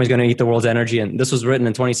Bitcoin's going to eat the world's energy. And this was written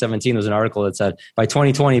in 2017. There was an article that said by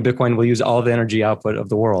 2020, Bitcoin will use all the energy output of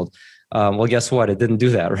the world. Well, guess what? It didn't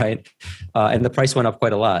do that, right? And the price went up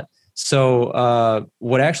quite a lot. So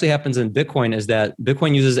what actually happens in Bitcoin is that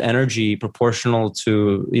Bitcoin uses energy proportional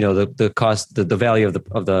to the cost, the value of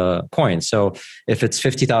the coin. So if it's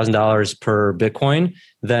 $50,000 per Bitcoin,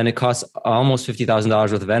 then it costs almost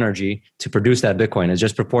 $50,000 worth of energy to produce that Bitcoin. It's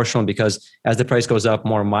just proportional because as the price goes up,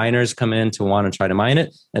 more miners come in to want to try to mine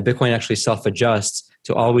it, and Bitcoin actually self-adjusts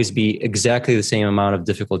to always be exactly the same amount of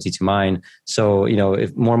difficulty to mine. So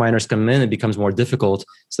if more miners come in, it becomes more difficult,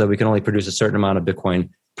 so that we can only produce a certain amount of Bitcoin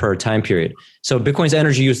per time period. So Bitcoin's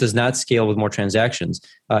energy use does not scale with more transactions.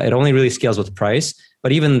 It only really scales with price.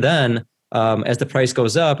 But even then, as the price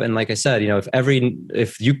goes up, and like I said,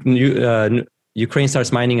 if Ukraine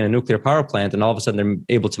starts mining in a nuclear power plant, and all of a sudden they're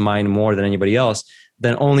able to mine more than anybody else,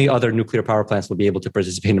 then only other nuclear power plants will be able to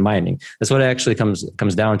participate in mining. That's what it actually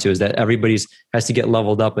comes down to, is that everybody's has to get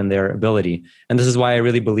leveled up in their ability. And this is why I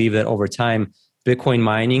really believe that over time, Bitcoin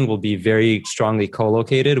mining will be very strongly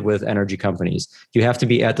co-located with energy companies. You have to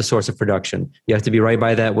be at the source of production. You have to be right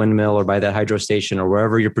by that windmill or by that hydro station or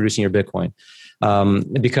wherever you're producing your Bitcoin.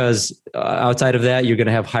 Because outside of that, you're going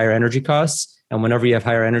to have higher energy costs. And whenever you have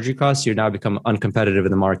higher energy costs, you now become uncompetitive in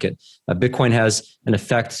the market. Bitcoin has an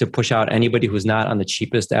effect to push out anybody who's not on the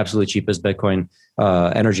cheapest, absolutely cheapest Bitcoin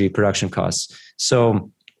energy production costs. So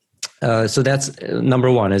that's number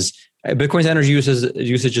one, is Bitcoin's energy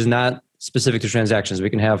usage is not specific to transactions.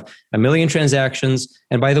 We can have 1 million transactions.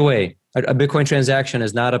 And by the way, a Bitcoin transaction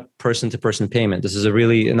is not a person-to-person payment. This is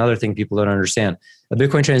another thing people don't understand. A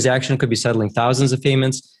Bitcoin transaction could be settling thousands of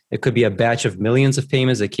payments. It could be a batch of millions of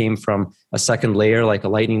payments that came from a second layer, like a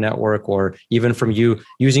Lightning Network, or even from you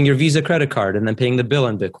using your Visa credit card and then paying the bill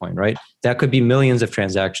in Bitcoin, right? That could be millions of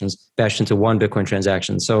transactions bashed into one Bitcoin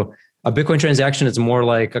transaction. So a Bitcoin transaction is more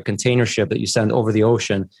like a container ship that you send over the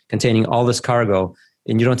ocean containing all this cargo.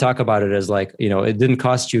 And you don't talk about it as like, it didn't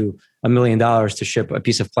cost you $1 million to ship a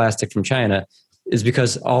piece of plastic from China, is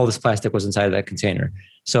because all this plastic was inside of that container.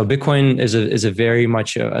 So Bitcoin is a very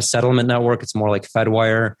much a settlement network. It's more like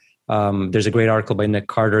Fedwire. There's a great article by Nick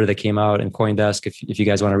Carter that came out in CoinDesk, if you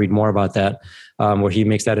guys want to read more about that, where he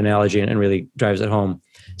makes that analogy and really drives it home.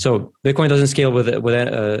 So Bitcoin doesn't scale with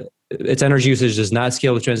its energy usage does not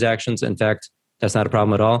scale with transactions. In fact, that's not a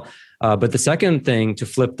problem at all. But the second thing to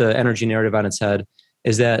flip the energy narrative on its head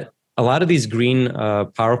is that a lot of these green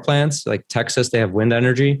power plants, like Texas, they have wind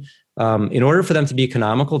energy. In order for them to be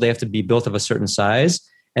economical, they have to be built of a certain size.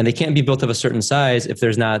 and they can't be built of a certain size if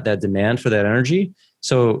there's not that demand for that energy.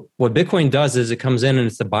 So what Bitcoin does is it comes in and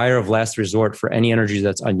it's the buyer of last resort for any energy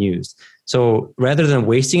that's unused. So rather than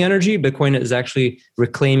wasting energy, Bitcoin is actually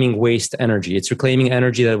reclaiming waste energy. It's reclaiming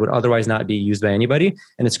energy that would otherwise not be used by anybody.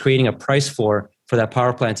 And it's creating a price floor for that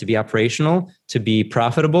power plant to be operational, to be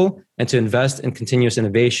profitable, and to invest in continuous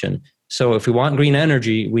innovation. So if we want green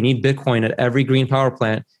energy, we need Bitcoin at every green power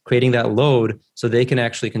plant, creating that load so they can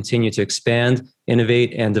actually continue to expand,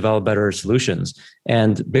 innovate, and develop better solutions.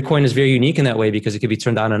 And Bitcoin is very unique in that way because it can be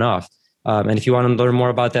turned on and off. And if you want to learn more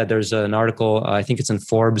about that, there's an article, I think it's in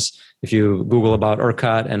Forbes, if you Google about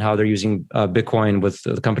ERCOT and how they're using Bitcoin with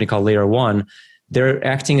a company called Layer One. They're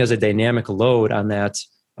acting as a dynamic load on that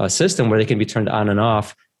system where they can be turned on and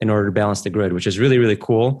off in order to balance the grid, which is really, really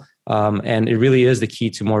cool. And it really is the key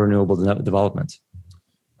to more renewable development.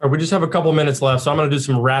 All right, we just have a couple minutes left, so I'm going to do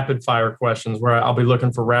some rapid fire questions where I'll be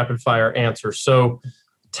looking for rapid fire answers. So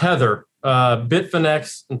Tether,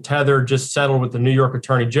 Bitfinex and Tether just settled with the New York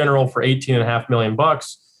Attorney General for $18.5 million.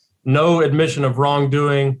 No admission of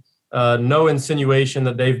wrongdoing, no insinuation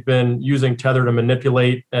that they've been using Tether to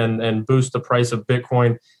manipulate and boost the price of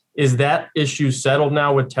Bitcoin. Is that issue settled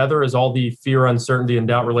now with Tether? Is all the fear, uncertainty, and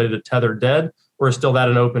doubt related to Tether dead? Or is still that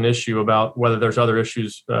an open issue about whether there's other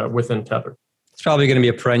issues within Tether? It's probably going to be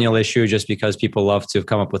a perennial issue just because people love to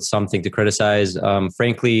come up with something to criticize.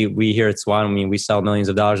 Frankly, we here at Swan, we sell millions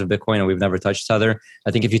of dollars of Bitcoin and we've never touched Tether.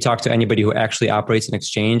 I think if you talk to anybody who actually operates an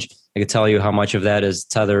exchange, I could tell you how much of that is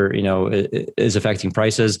Tether, is affecting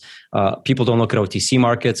prices. People don't look at OTC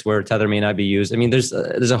markets where Tether may not be used. I mean, there's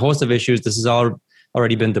a host of issues. This has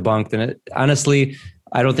already been debunked. And honestly,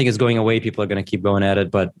 I don't think it's going away. People are going to keep going at it,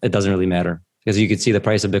 but it doesn't really matter because you can see the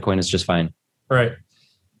price of Bitcoin is just fine. Right.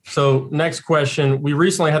 So next question. We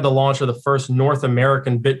recently had the launch of the first North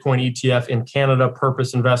American Bitcoin ETF in Canada.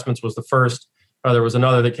 Purpose Investments was the first. There was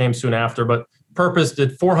another that came soon after, but Purpose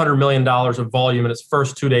did $400 million of volume in its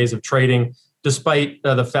first 2 days of trading, despite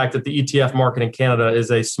the fact that the ETF market in Canada is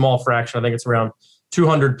a small fraction. I think it's around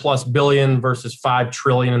 200 plus billion versus 5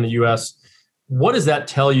 trillion in the US. What does that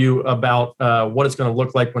tell you about what it's going to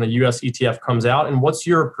look like when a US ETF comes out? And what's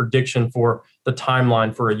your prediction for the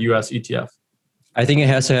timeline for a US ETF? I think it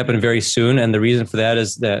has to happen very soon. And the reason for that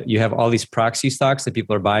is that you have all these proxy stocks that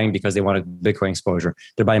people are buying because they want a Bitcoin exposure.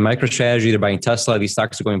 They're buying MicroStrategy, they're buying Tesla. These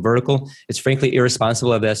stocks are going vertical. It's frankly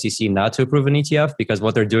irresponsible of the SEC not to approve an ETF because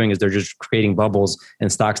what they're doing is they're just creating bubbles in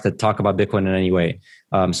stocks that talk about Bitcoin in any way.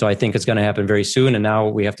 So I think it's going to happen very soon. And now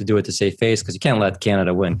we have to do it to save face because you can't let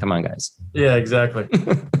Canada win. Come on, guys. Yeah, exactly.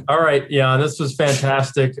 All right, Jan, this was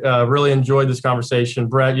fantastic. Really enjoyed this conversation.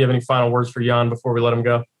 Brett, you have any final words for Jan before we let him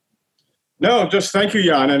go? No, just thank you,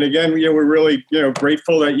 Jan. And again, we're really,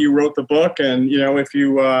 grateful that you wrote the book. And, if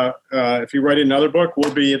you write another book,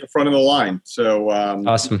 we'll be at the front of the line. So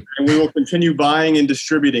awesome. And we will continue buying and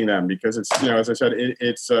distributing them because it's, as I said,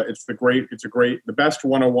 it's the best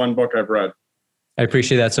 101 book I've read. I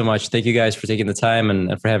appreciate that so much. Thank you guys for taking the time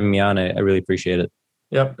and for having me on. I really appreciate it.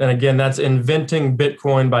 Yep. And again, that's Inventing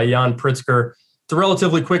Bitcoin by Jan Pritzker. It's a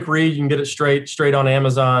relatively quick read. You can get it straight on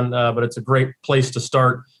Amazon, but it's a great place to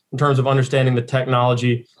start in terms of understanding the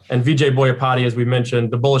technology. And Vijay Boyapati, as we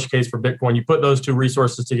mentioned, The Bullish Case for Bitcoin. You put those two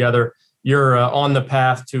resources together, you're on the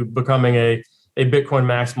path to becoming a Bitcoin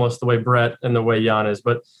maximalist the way Brett and the way Jan is.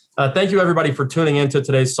 But thank you, everybody, for tuning into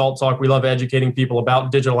today's Salt Talk. We love educating people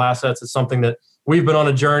about digital assets. It's something that we've been on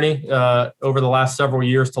a journey over the last several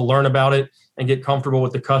years to learn about it and get comfortable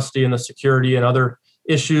with the custody and the security and other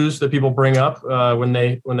issues that people bring up when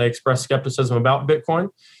they express skepticism about Bitcoin.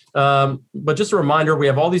 But just a reminder, we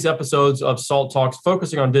have all these episodes of Salt Talks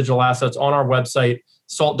focusing on digital assets on our website,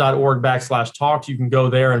 salt.org/talks. You can go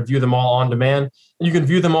there and view them all on demand. And you can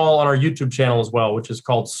view them all on our YouTube channel as well, which is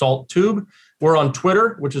called SaltTube. We're on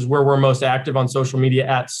Twitter, which is where we're most active on social media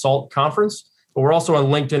at Salt Conference. But we're also on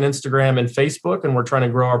LinkedIn, Instagram, and Facebook, and we're trying to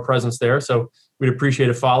grow our presence there. So we'd appreciate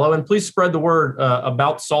a follow. And please spread the word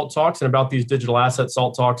about Salt Talks and about these digital asset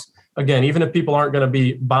Salt Talks. Again, even if people aren't going to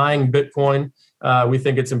be buying Bitcoin, we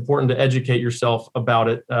think it's important to educate yourself about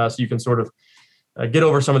it so you can sort of get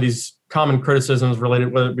over some of these common criticisms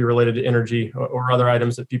related, whether it be related to energy or other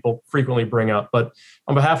items that people frequently bring up. But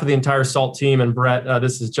on behalf of the entire Salt team and Brett,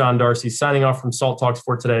 this is John Darcy signing off from Salt Talks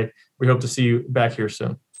for today. We hope to see you back here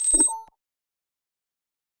soon.